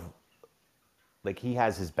lot of, like, he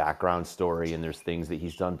has his background story and there's things that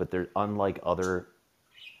he's done, but they're unlike other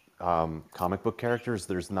comic book characters.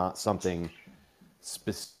 There's not something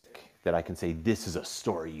specific that I can say this is a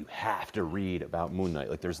story you have to read about Moon Knight.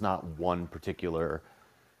 Like, there's not one particular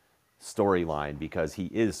storyline because he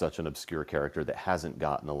is such an obscure character that hasn't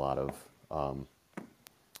gotten a lot of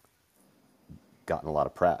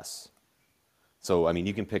press. So I mean,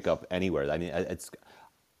 you can pick up anywhere. I mean,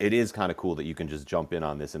 it is kind of cool that you can just jump in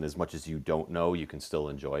on this, and as much as you don't know, you can still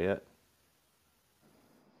enjoy it.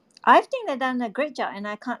 I think they've done a great job, and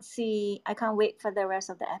I can't wait for the rest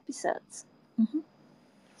of the episodes.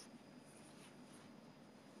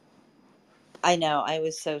 I know. I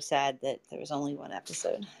was so sad that there was only one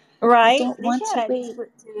episode. I Right? don't They want should to have at least wait.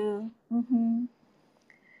 put two. Mm-hmm.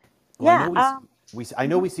 Well, I Yeah. know I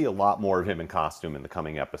know we see a lot more of him in costume in the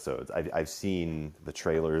coming episodes. I've seen the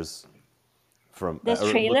trailers from, There's or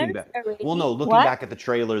looking trailers back. Well, no, already. looking What? back at the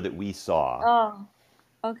trailer that we saw. Oh,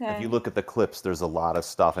 If you okay. look at the clips, there's a lot of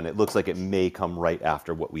stuff, and it looks like it may come right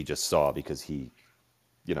after what we just saw because he,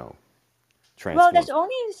 you know, Well, there's transforms.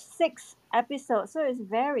 only 6 episodes, so it's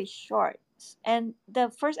very short. And the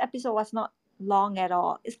first episode was not long at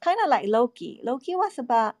all. It's kind of like Loki. Loki was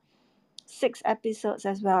about 6 episodes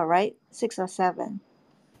as well, right? 6 or 7,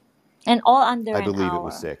 and all under I an believe it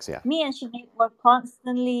was hour. 6. Yeah. Me and Sinead were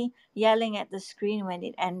constantly yelling at the screen when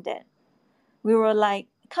it ended. We were like,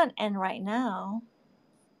 "It can't end right now."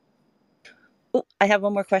 Oh, I have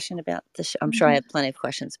one more question about the show. I'm sure I Hmm. have plenty of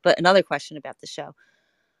questions, but another question about the show.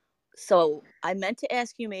 So I meant to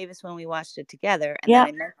ask you, Mavis, when we watched it together, and then Yep.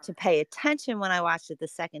 I meant to pay attention when I watched it the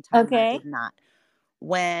second time, and I Okay. did not.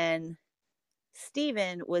 When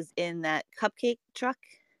Steven was in that cupcake truck,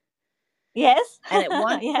 Yes. and at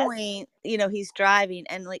one Yes. point, he's driving,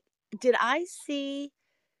 and, like, did I see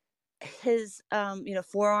his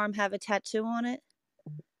forearm have a tattoo on it?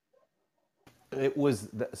 It was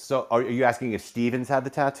so. Are you asking if Stevens had the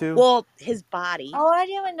tattoo? Well, his body. Oh, I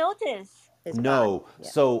didn't even notice. His body. No. Yeah.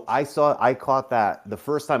 So I caught that the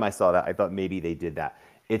first time I saw that. I thought maybe they did that.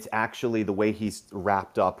 It's actually the way he's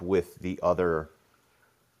wrapped up with the other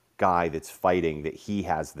guy that's fighting that he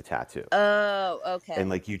has the tattoo. Oh, And, okay.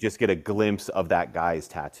 like, you just get a glimpse of that guy's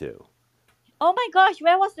tattoo. Oh my gosh,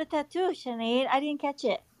 where was the tattoo, Sinead? I didn't catch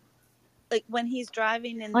it. Like when he's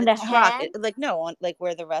driving in On the the truck, hand? like, no, on, like,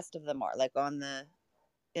 where the rest of them are, like on the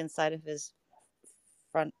inside of his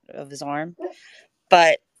front of his arm.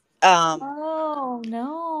 But Oh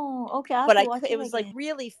no. Okay, I'll have but to watch it it was like again.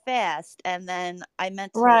 really fast, and then I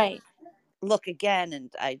meant to Right. look again,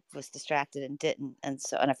 and I was distracted and didn't, and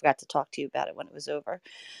I forgot to talk to you about it when it was over.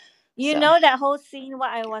 You So know that whole scene,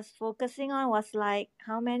 what I was focusing on was like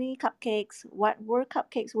how many cupcakes, what were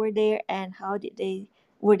cupcakes were there, and how did they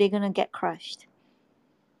were they gonna get crushed.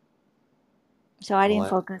 So I Well, didn't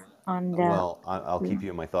focus on the I'll keep you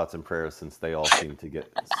in my thoughts and prayers since they all seem to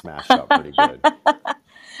get smashed up pretty good.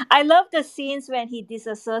 I love the scenes when he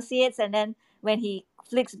disassociates and then when he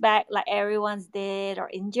flicks back like everyone's dead or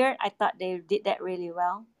injured. I thought they did that really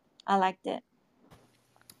well. I liked it.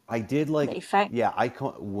 I did The like, effect. yeah.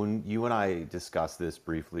 When you and I discussed this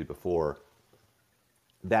briefly before,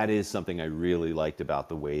 that is something I really liked about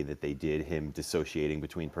the way that they did him dissociating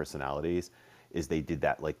between personalities. Is they did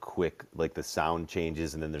that, like, quick, like, the sound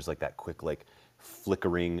changes and then there's like that quick, like,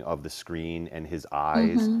 flickering of the screen and his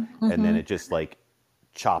eyes, Mm-hmm. and then Mm-hmm. it just, like,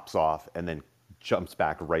 chops off and then jumps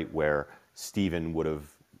back right where Steven would have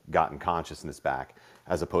gotten consciousness back,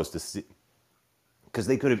 as opposed to, because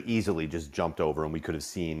they could have easily just jumped over and we could have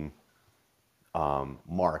seen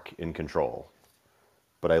Mark in control.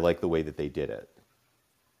 But I like the way that they did it.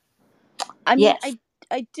 I mean, Yes.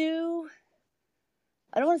 I do.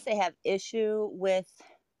 I don't want to say have issue with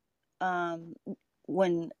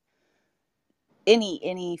when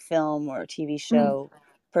any film or TV Mm, show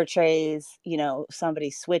portrays,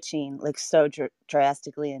 somebody switching like so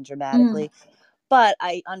drastically and mm, dramatically. But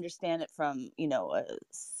I understand it from, a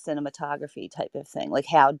cinematography type of thing. Like,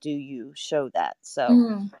 how do you show that? So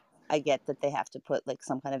mm, I get that they have to put like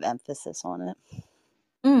some kind of emphasis on it.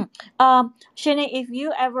 mm. Shane, if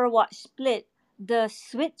you ever watch Split, the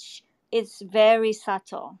switch is very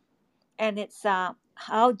subtle, and it's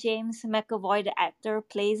how James McAvoy, the actor,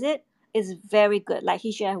 plays it is very good. Like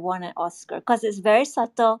he should have won an Oscar because it's very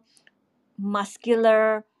subtle,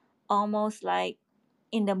 muscular, almost like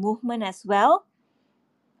in the movement as well.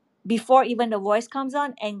 Before even the voice comes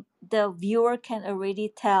on, and the viewer can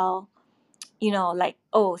already tell, like,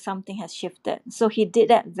 oh, something has shifted. So he did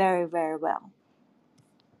that very, very well.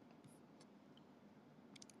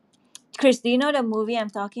 Chris, do you know the movie I'm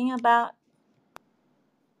talking about?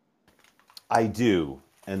 I do,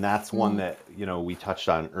 and that's one Mm. that we touched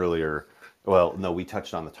on earlier. Well, no, we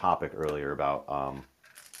touched on the topic earlier about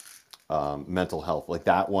mental health. Like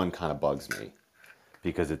that one kind of bugs me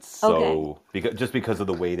because it's Okay. so because of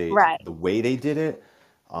the way Right. they did it.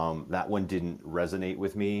 That one didn't resonate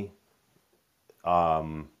with me.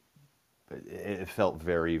 It felt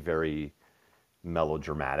very very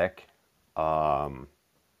melodramatic.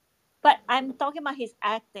 But I'm talking about his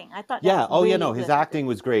acting. I thought that Yeah. was Oh, yeah. really No, his good. acting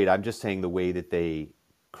was great. I'm just saying the way that they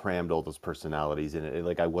crammed all those personalities in it.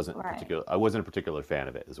 Like Right. I wasn't a particular fan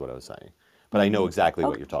of it, is what I was saying. But I know Mm. exactly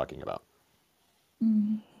what Okay. you're talking about.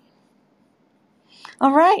 Mm.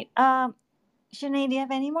 All right. Sinead, do you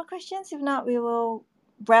have any more questions? If not, we will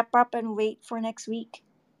wrap up and wait for next week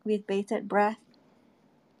with bated breath.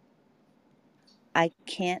 I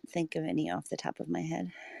can't think of any off the top of my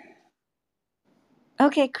head.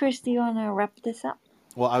 Okay, Chris, do you want to wrap this up?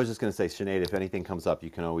 Well, I was just going to say, Sinead, if anything comes up,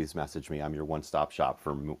 you can always message me. I'm your one-stop shop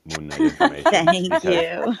for Moon Knight information Thank because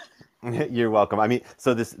you. you're welcome. I mean,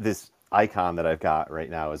 so this icon that I've got right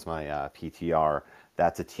now is my PTR.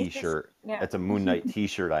 That's a It's his, T-shirt. yeah. That's a Moon Knight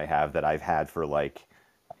T-shirt I have that I've had for like,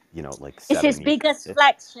 like It's his 7 years. biggest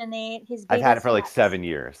flex, Sinead. His I've had it biggest for like flex. 7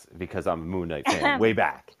 years because I'm a Moon Knight fan way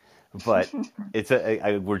back. But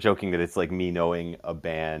we're joking that it's like me knowing a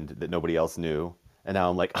band that nobody else knew, and now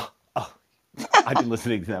I'm like, oh, I've been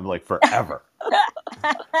listening to them like forever.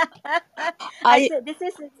 I I said this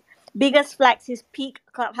is his biggest flex, his peak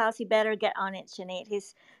clubhouse. He better get on it, Sinead.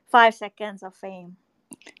 His 5 seconds of fame.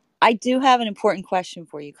 I do have an important question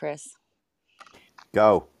for you, Chris.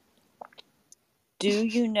 Go. Do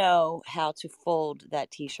you know how to fold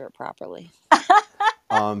that T-shirt properly?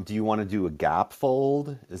 Do you want to do a gap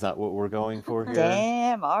fold? Is that what we're going for here?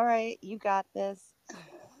 Damn. All right, you got this.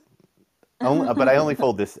 But I only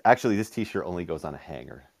fold this. Actually, this T-shirt only goes on a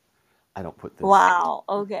hanger. I don't put this. Wow.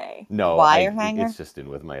 Okay. No, Wire hanger. it's just in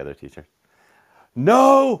with my other T-shirt.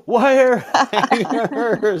 No wire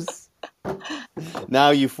hangers.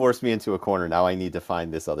 Now you forced me into a corner. Now I need to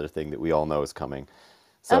find this other thing that we all know is coming.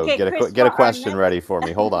 So Okay, Chris. For get a our question next ready for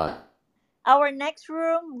me. Hold on. our next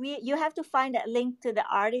room, you have to find that link to the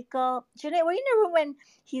article. Sinead, were you in the room when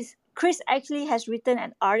Chris actually has written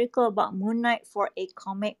an article about Moon Knight for a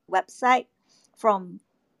comic website from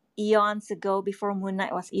eons ago before Moon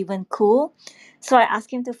Knight was even cool. So I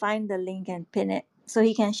asked him to find the link and pin it so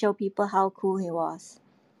he can show people how cool he was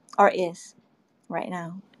or is right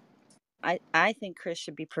now. I think Chris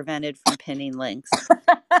should be prevented from pinning links.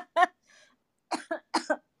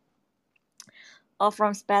 Or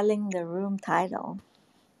from spelling the room title.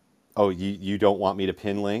 Oh, you don't want me to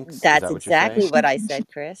pin links? Is That's that what you're saying? exactly what I said,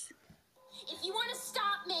 Chris. If you want to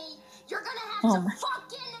stop me, you're gonna have Oh to my.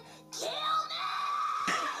 fucking kill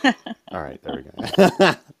me! All right, there we go.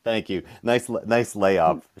 Thank you. Nice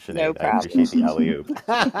layup, No Sinead. I problem. appreciate the alley oop.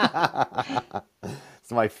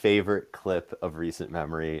 It's my favorite clip of recent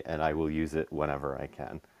memory, and I will use it whenever I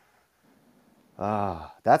can.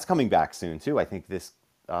 That's coming back soon too. I think this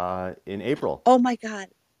in April. Oh my god.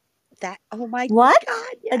 Oh my What?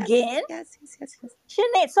 god. Yes. Again? Yes.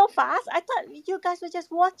 Sinead, so fast? I thought you guys were just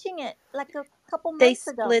watching it like a couple They months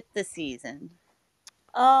ago. split the season.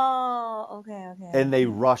 Oh, okay. And they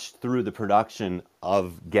rushed through the production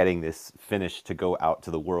of getting this finished to go out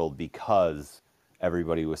to the world because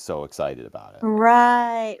everybody was so excited about it.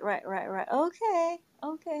 Right.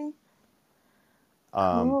 Okay.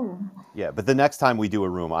 Um, Cool. yeah, but the next time we do a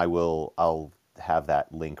room, I'll have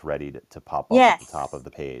that link ready to pop up at the top of Yes.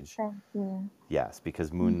 the page. Thank you. Yes,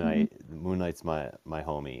 because Mm-hmm. Moon Knight's my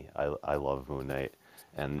homie. I love Moon Knight,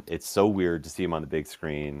 and it's so weird to see him on the big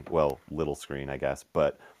screen. Well, little screen, I guess,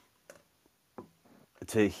 but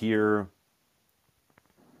to hear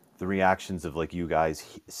the reactions of like you guys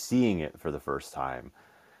seeing it for the first time,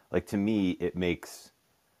 like to me, it makes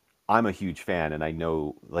I'm a huge fan, and I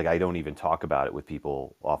know like I don't even talk about it with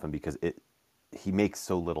people often because it he makes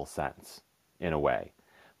so little sense in a way.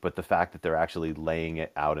 But the fact that they're actually laying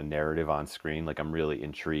it out a narrative on screen, like I'm really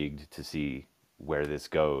intrigued to see where this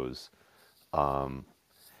goes.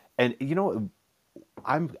 And you know,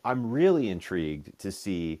 I'm really intrigued to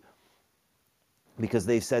see because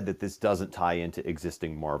they said that this doesn't tie into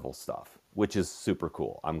existing Marvel stuff, which is super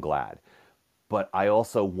cool. I'm glad. But I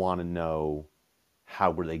also want to know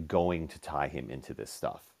how were they going to tie him into this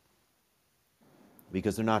stuff?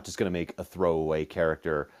 Because they're not just going to make a throwaway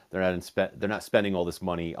character. They're not spending all this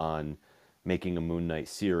money on making a Moon Knight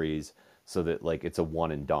series so that like it's a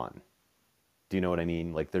one and done. Do you know what I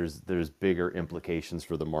mean? Like there's bigger implications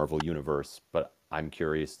for the Marvel universe, but I'm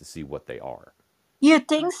curious to see what they are. You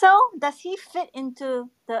think so? Does he fit into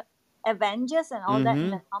the Avengers and all that in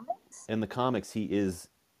Mm-hmm. the comics? In the comics,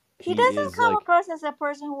 He he doesn't is come like across as a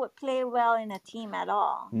person who would play well in a team at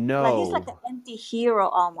all. Like he's like no, an anti-hero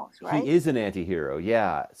almost, he right? is an anti-hero.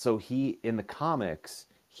 Yeah. So he in the comics,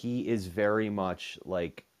 he is very much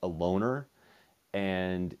like a loner,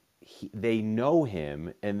 and they know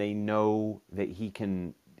him and they know that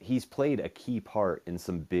he's played a key part in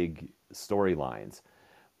some big storylines,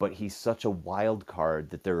 but he's such a wild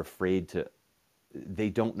card that they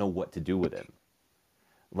don't know what to do with him.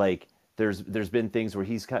 Like there's been things where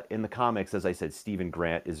he's cut in the comics, as I said, Stephen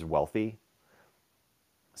Grant is wealthy,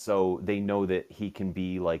 so they know that he can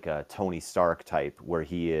be like a Tony Stark type where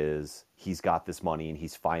he's got this money and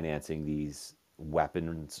he's financing these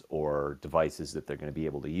weapons or devices that they're going to be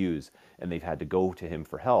able to use, and they've had to go to him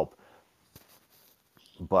for help.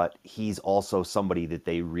 But he's also somebody that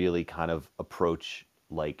they really kind of approach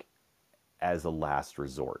like as a last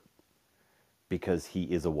resort because he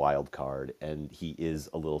is a wild card and he is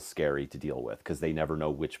a little scary to deal with because they never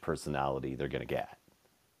know which personality they're going to get.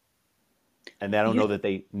 And I don't You know that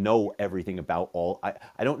they know everything about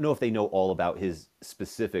I don't know if they know all about his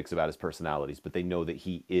specifics about his personalities, but they know that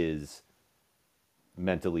he is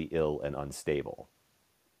mentally ill and unstable.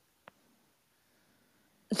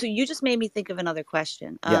 so you just made me think of another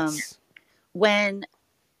question. Yes. When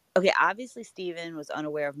okay, obviously Steven was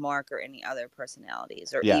unaware of Mark or any other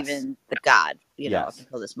personalities or Yes. even the god, up Yes.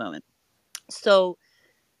 until this moment. So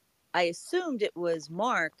I assumed it was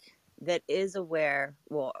Mark that is aware.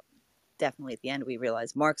 Well, definitely at the end we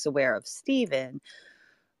realize Mark's aware of Steven.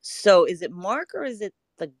 So is it Mark or is it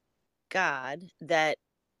the god that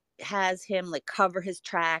has him like cover his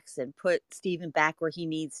tracks and put Steven back where he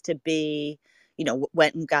needs to be?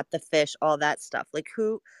 Went and got the fish, all that stuff. Like,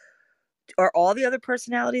 who are all the other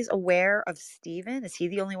personalities aware of Steven? Is he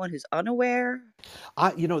the only one who's unaware?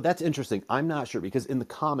 That's interesting. I'm not sure because in the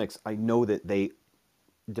comics, I know that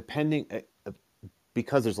depending,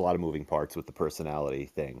 because there's a lot of moving parts with the personality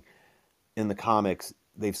thing. In the comics,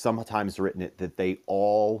 they've sometimes written it that they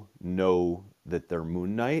all know that they're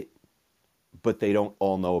Moon Knight, but they don't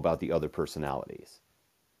all know about the other personalities.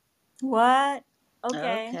 What?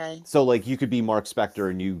 Okay. Okay. So like you could be Mark Spector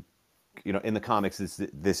and in the comics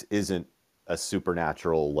this isn't a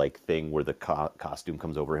supernatural like thing where the costume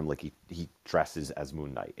comes over him, like he dresses as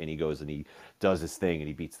Moon Knight and he goes and he does his thing and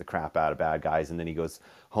he beats the crap out of bad guys and then he goes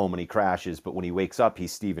home and he crashes, but when he wakes up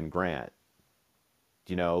he's Stephen Grant.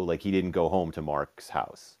 Like he didn't go home to Mark's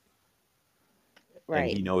house. And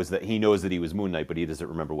Right. he knows that he was Moon Knight, but he doesn't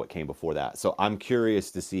remember what came before that. So I'm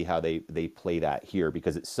curious to see how they play that here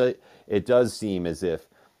because it does seem as if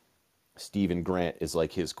Stephen Grant is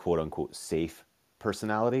like his quote unquote safe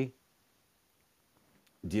personality.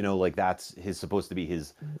 Like that's his supposed to be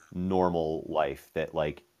his normal life that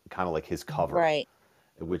like kind of like his cover, Right.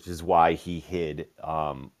 which is why he hid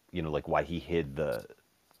like why he hid the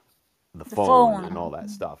The phone and phone. all that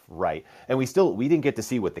stuff, right? And we didn't get to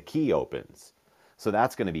see what the key opens. So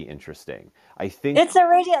that's going to be interesting. I think It's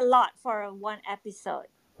already a lot for one episode.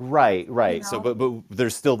 right, You right. So know? but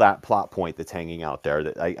there's still that plot point that's hanging out there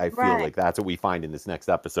that I feel Right. like that's what we find in this next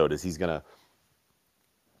episode is he's going to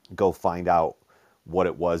go find out what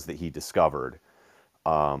it was that he discovered.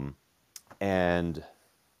 And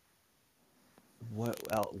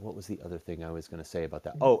what was the other thing I was going to say about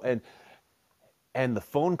that? Oh, and the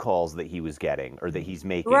phone calls that he was getting or that he's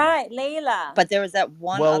making. Right, Layla. But there was that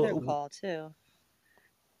one other Well, call too.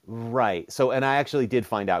 right. So, and I actually did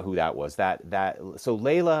find out who that was. So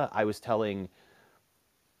Layla, I was telling.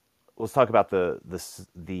 Let's talk about the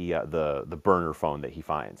burner phone that he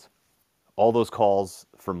finds. All those calls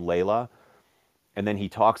from Layla and then he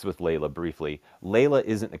talks with Layla briefly. Layla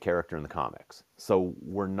isn't a character in the comics, so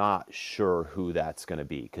we're not sure who that's going to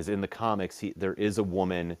be. Because in the comics, there is a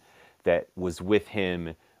woman that was with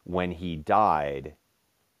him when he died,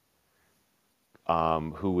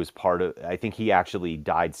 who was part of. I think he actually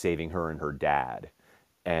died saving her and her dad,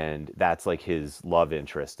 and that's like his love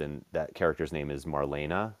interest. And that character's name is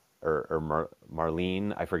Marlena or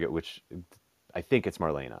Marlene. I forget which. I think it's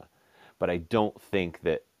Marlena, but I don't think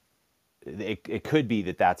that it could be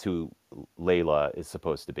that that's who Layla is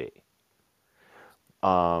supposed to be.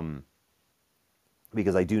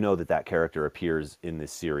 Because I do know that that character appears in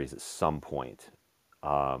this series at some point.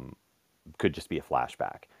 Could just be a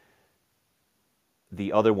flashback.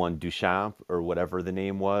 The other one, Duchamp or whatever the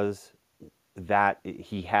name was, that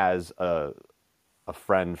he has a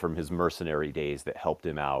friend from his mercenary days that helped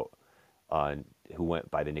him out, who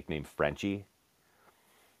went by the nickname Frenchie.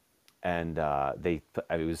 And I mean,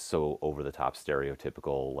 it was so over the top,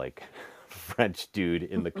 stereotypical, like French dude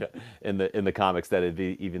in the comics that it'd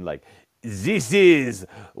be even like, this is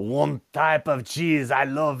one type of cheese I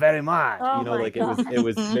love very much. Oh You know, my like god.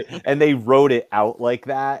 and they wrote it out like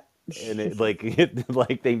that, and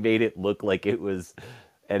like they made it look like it was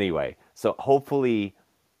anyway. So hopefully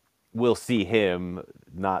we'll see him,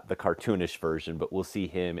 not the cartoonish version, but we'll see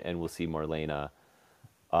him and we'll see Marlena.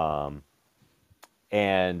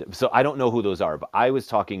 And so I don't know who those are, but I was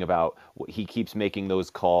talking about he keeps making those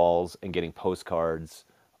calls and getting postcards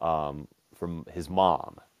from his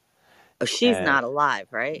mom. Oh, she's And not alive,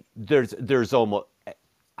 right? there's almost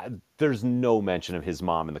there's no mention of his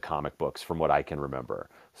mom in the comic books from what I can remember.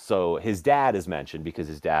 So his dad is mentioned because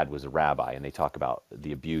his dad was a rabbi, and they talk about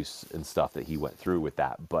the abuse and stuff that he went through with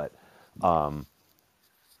that. But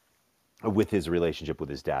with his relationship with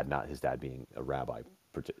his dad, not his dad being a rabbi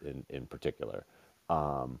in particular.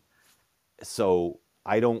 So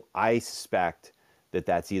I suspect that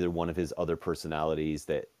that's either one of his other personalities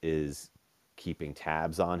that is keeping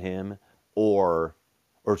tabs on him, or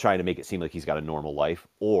trying to make it seem like he's got a normal life,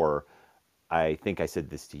 or I think I said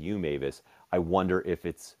this to you, Mavis. I wonder if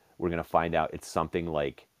we're going to find out it's something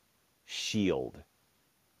like Shield,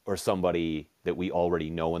 or somebody that we already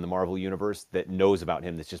know in the Marvel universe that knows about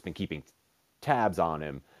him, that's just been keeping tabs on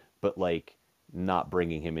him, but like not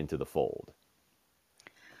bringing him into the fold.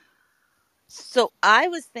 So I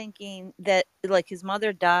was thinking that like his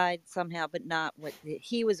mother died somehow, but not what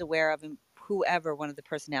he was aware of, and whoever one of the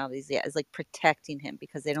personalities is like protecting him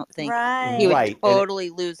because they don't think he would Right. Right, and totally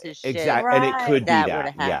lose his shit exact, and it if Right. could be that were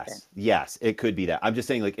to that. happen. Yes, it could be that. I'm just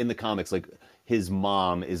saying, like in the comics, like his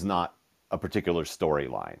mom is not a particular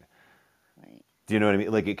storyline. Right. Do you know what I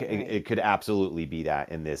mean? Like Right. it could absolutely be that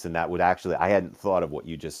in this, and that would actually, I hadn't thought of what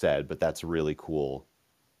you just said, but that's a really cool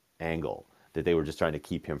angle that they were just trying to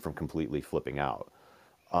keep him from completely flipping out.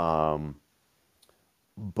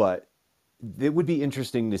 But it would be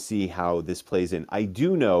interesting to see how this plays in. I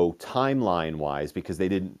do know timeline wise, because they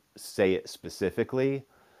didn't say it specifically,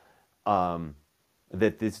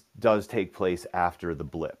 that this does take place after the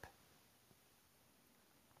blip.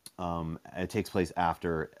 It takes place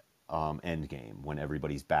after Endgame, when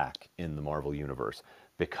everybody's back in the Marvel universe,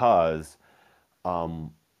 because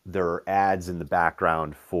there are ads in the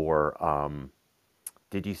background for.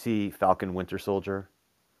 Did you see Falcon Winter Soldier?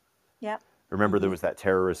 Yep. Remember, there Mm-hmm. was that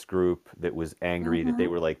terrorist group that was angry that they Mhm.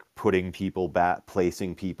 were like putting people back,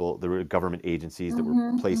 placing people. There were government agencies that were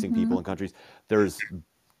Mhm. placing people in Mhm. countries. There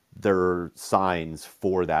are signs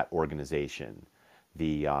for that organization,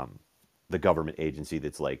 the the government agency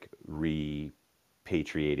that's like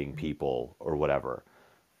repatriating people or whatever,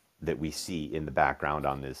 that we see in the background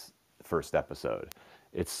on this first episode.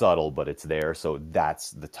 It's subtle, but it's there. So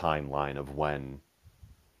that's the timeline of when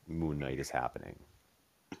Moon Knight is happening.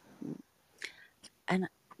 And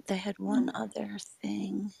they had one other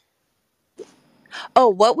thing. Oh,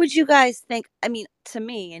 what would you guys think? I mean, to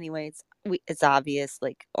me, anyway, it's obvious.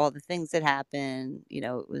 Like all the things that happened. You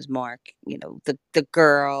know, it was Mark. You know, the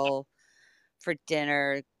girl for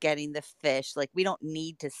dinner getting the fish. Like we don't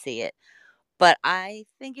need to see it, but I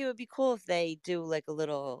think it would be cool if they do like a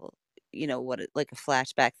little, like a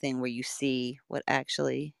flashback thing where you see what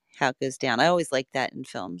actually how it goes down. I always like that in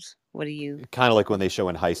films. What do you? Kind of like when they show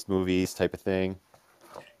in heist movies type of thing,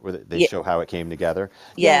 where they Yeah, show how it came together.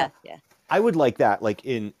 Yeah, yeah, yeah. I would like that, like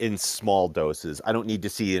in small doses. I don't need to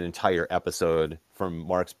see an entire episode from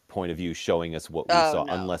Mark's point of view showing us what we Oh saw,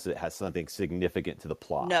 no. unless it has something significant to the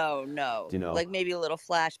plot. No, no. Do you know? Like maybe a little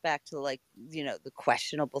flashback to like, the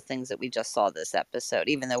questionable things that we just saw this episode,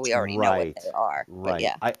 even though we already know what Right, they are. But right.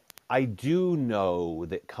 yeah. I do know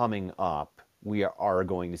that coming up we are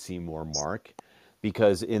going to see more Mark,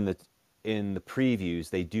 because in the previews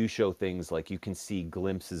they do show things like you can see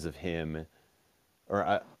glimpses of him, or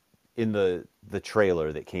in the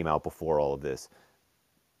trailer that came out before all of this,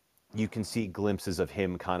 you can see glimpses of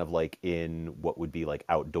him kind of like in what would be like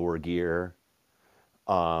outdoor gear,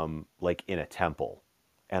 like in a temple.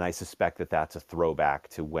 And I suspect that that's a throwback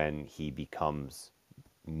to when he becomes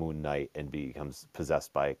Moon Knight and becomes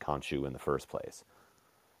possessed by Khonshu in the first place.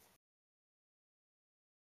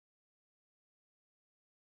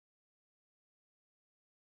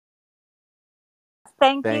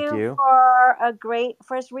 Thank Thank you you. for a great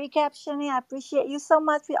first recap, Shani. I appreciate you so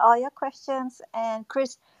much with all your questions, and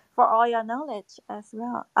Chris for all your knowledge as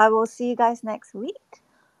well. I will see you guys next week.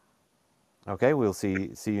 Okay, we'll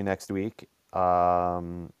see you next week.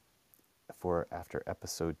 For after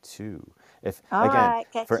episode 2. If All again, right,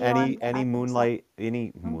 catch for you on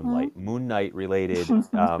any Mm-hmm. Moon Knight related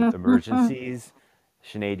emergencies,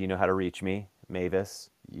 Sinead, you know how to reach me. Mavis,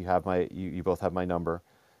 you both have my number.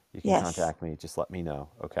 You can Yes. contact me. Just let me know.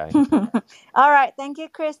 Okay. All right. Thank you,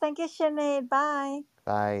 Chris. Thank you, Sinead. Bye.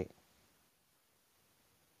 Bye.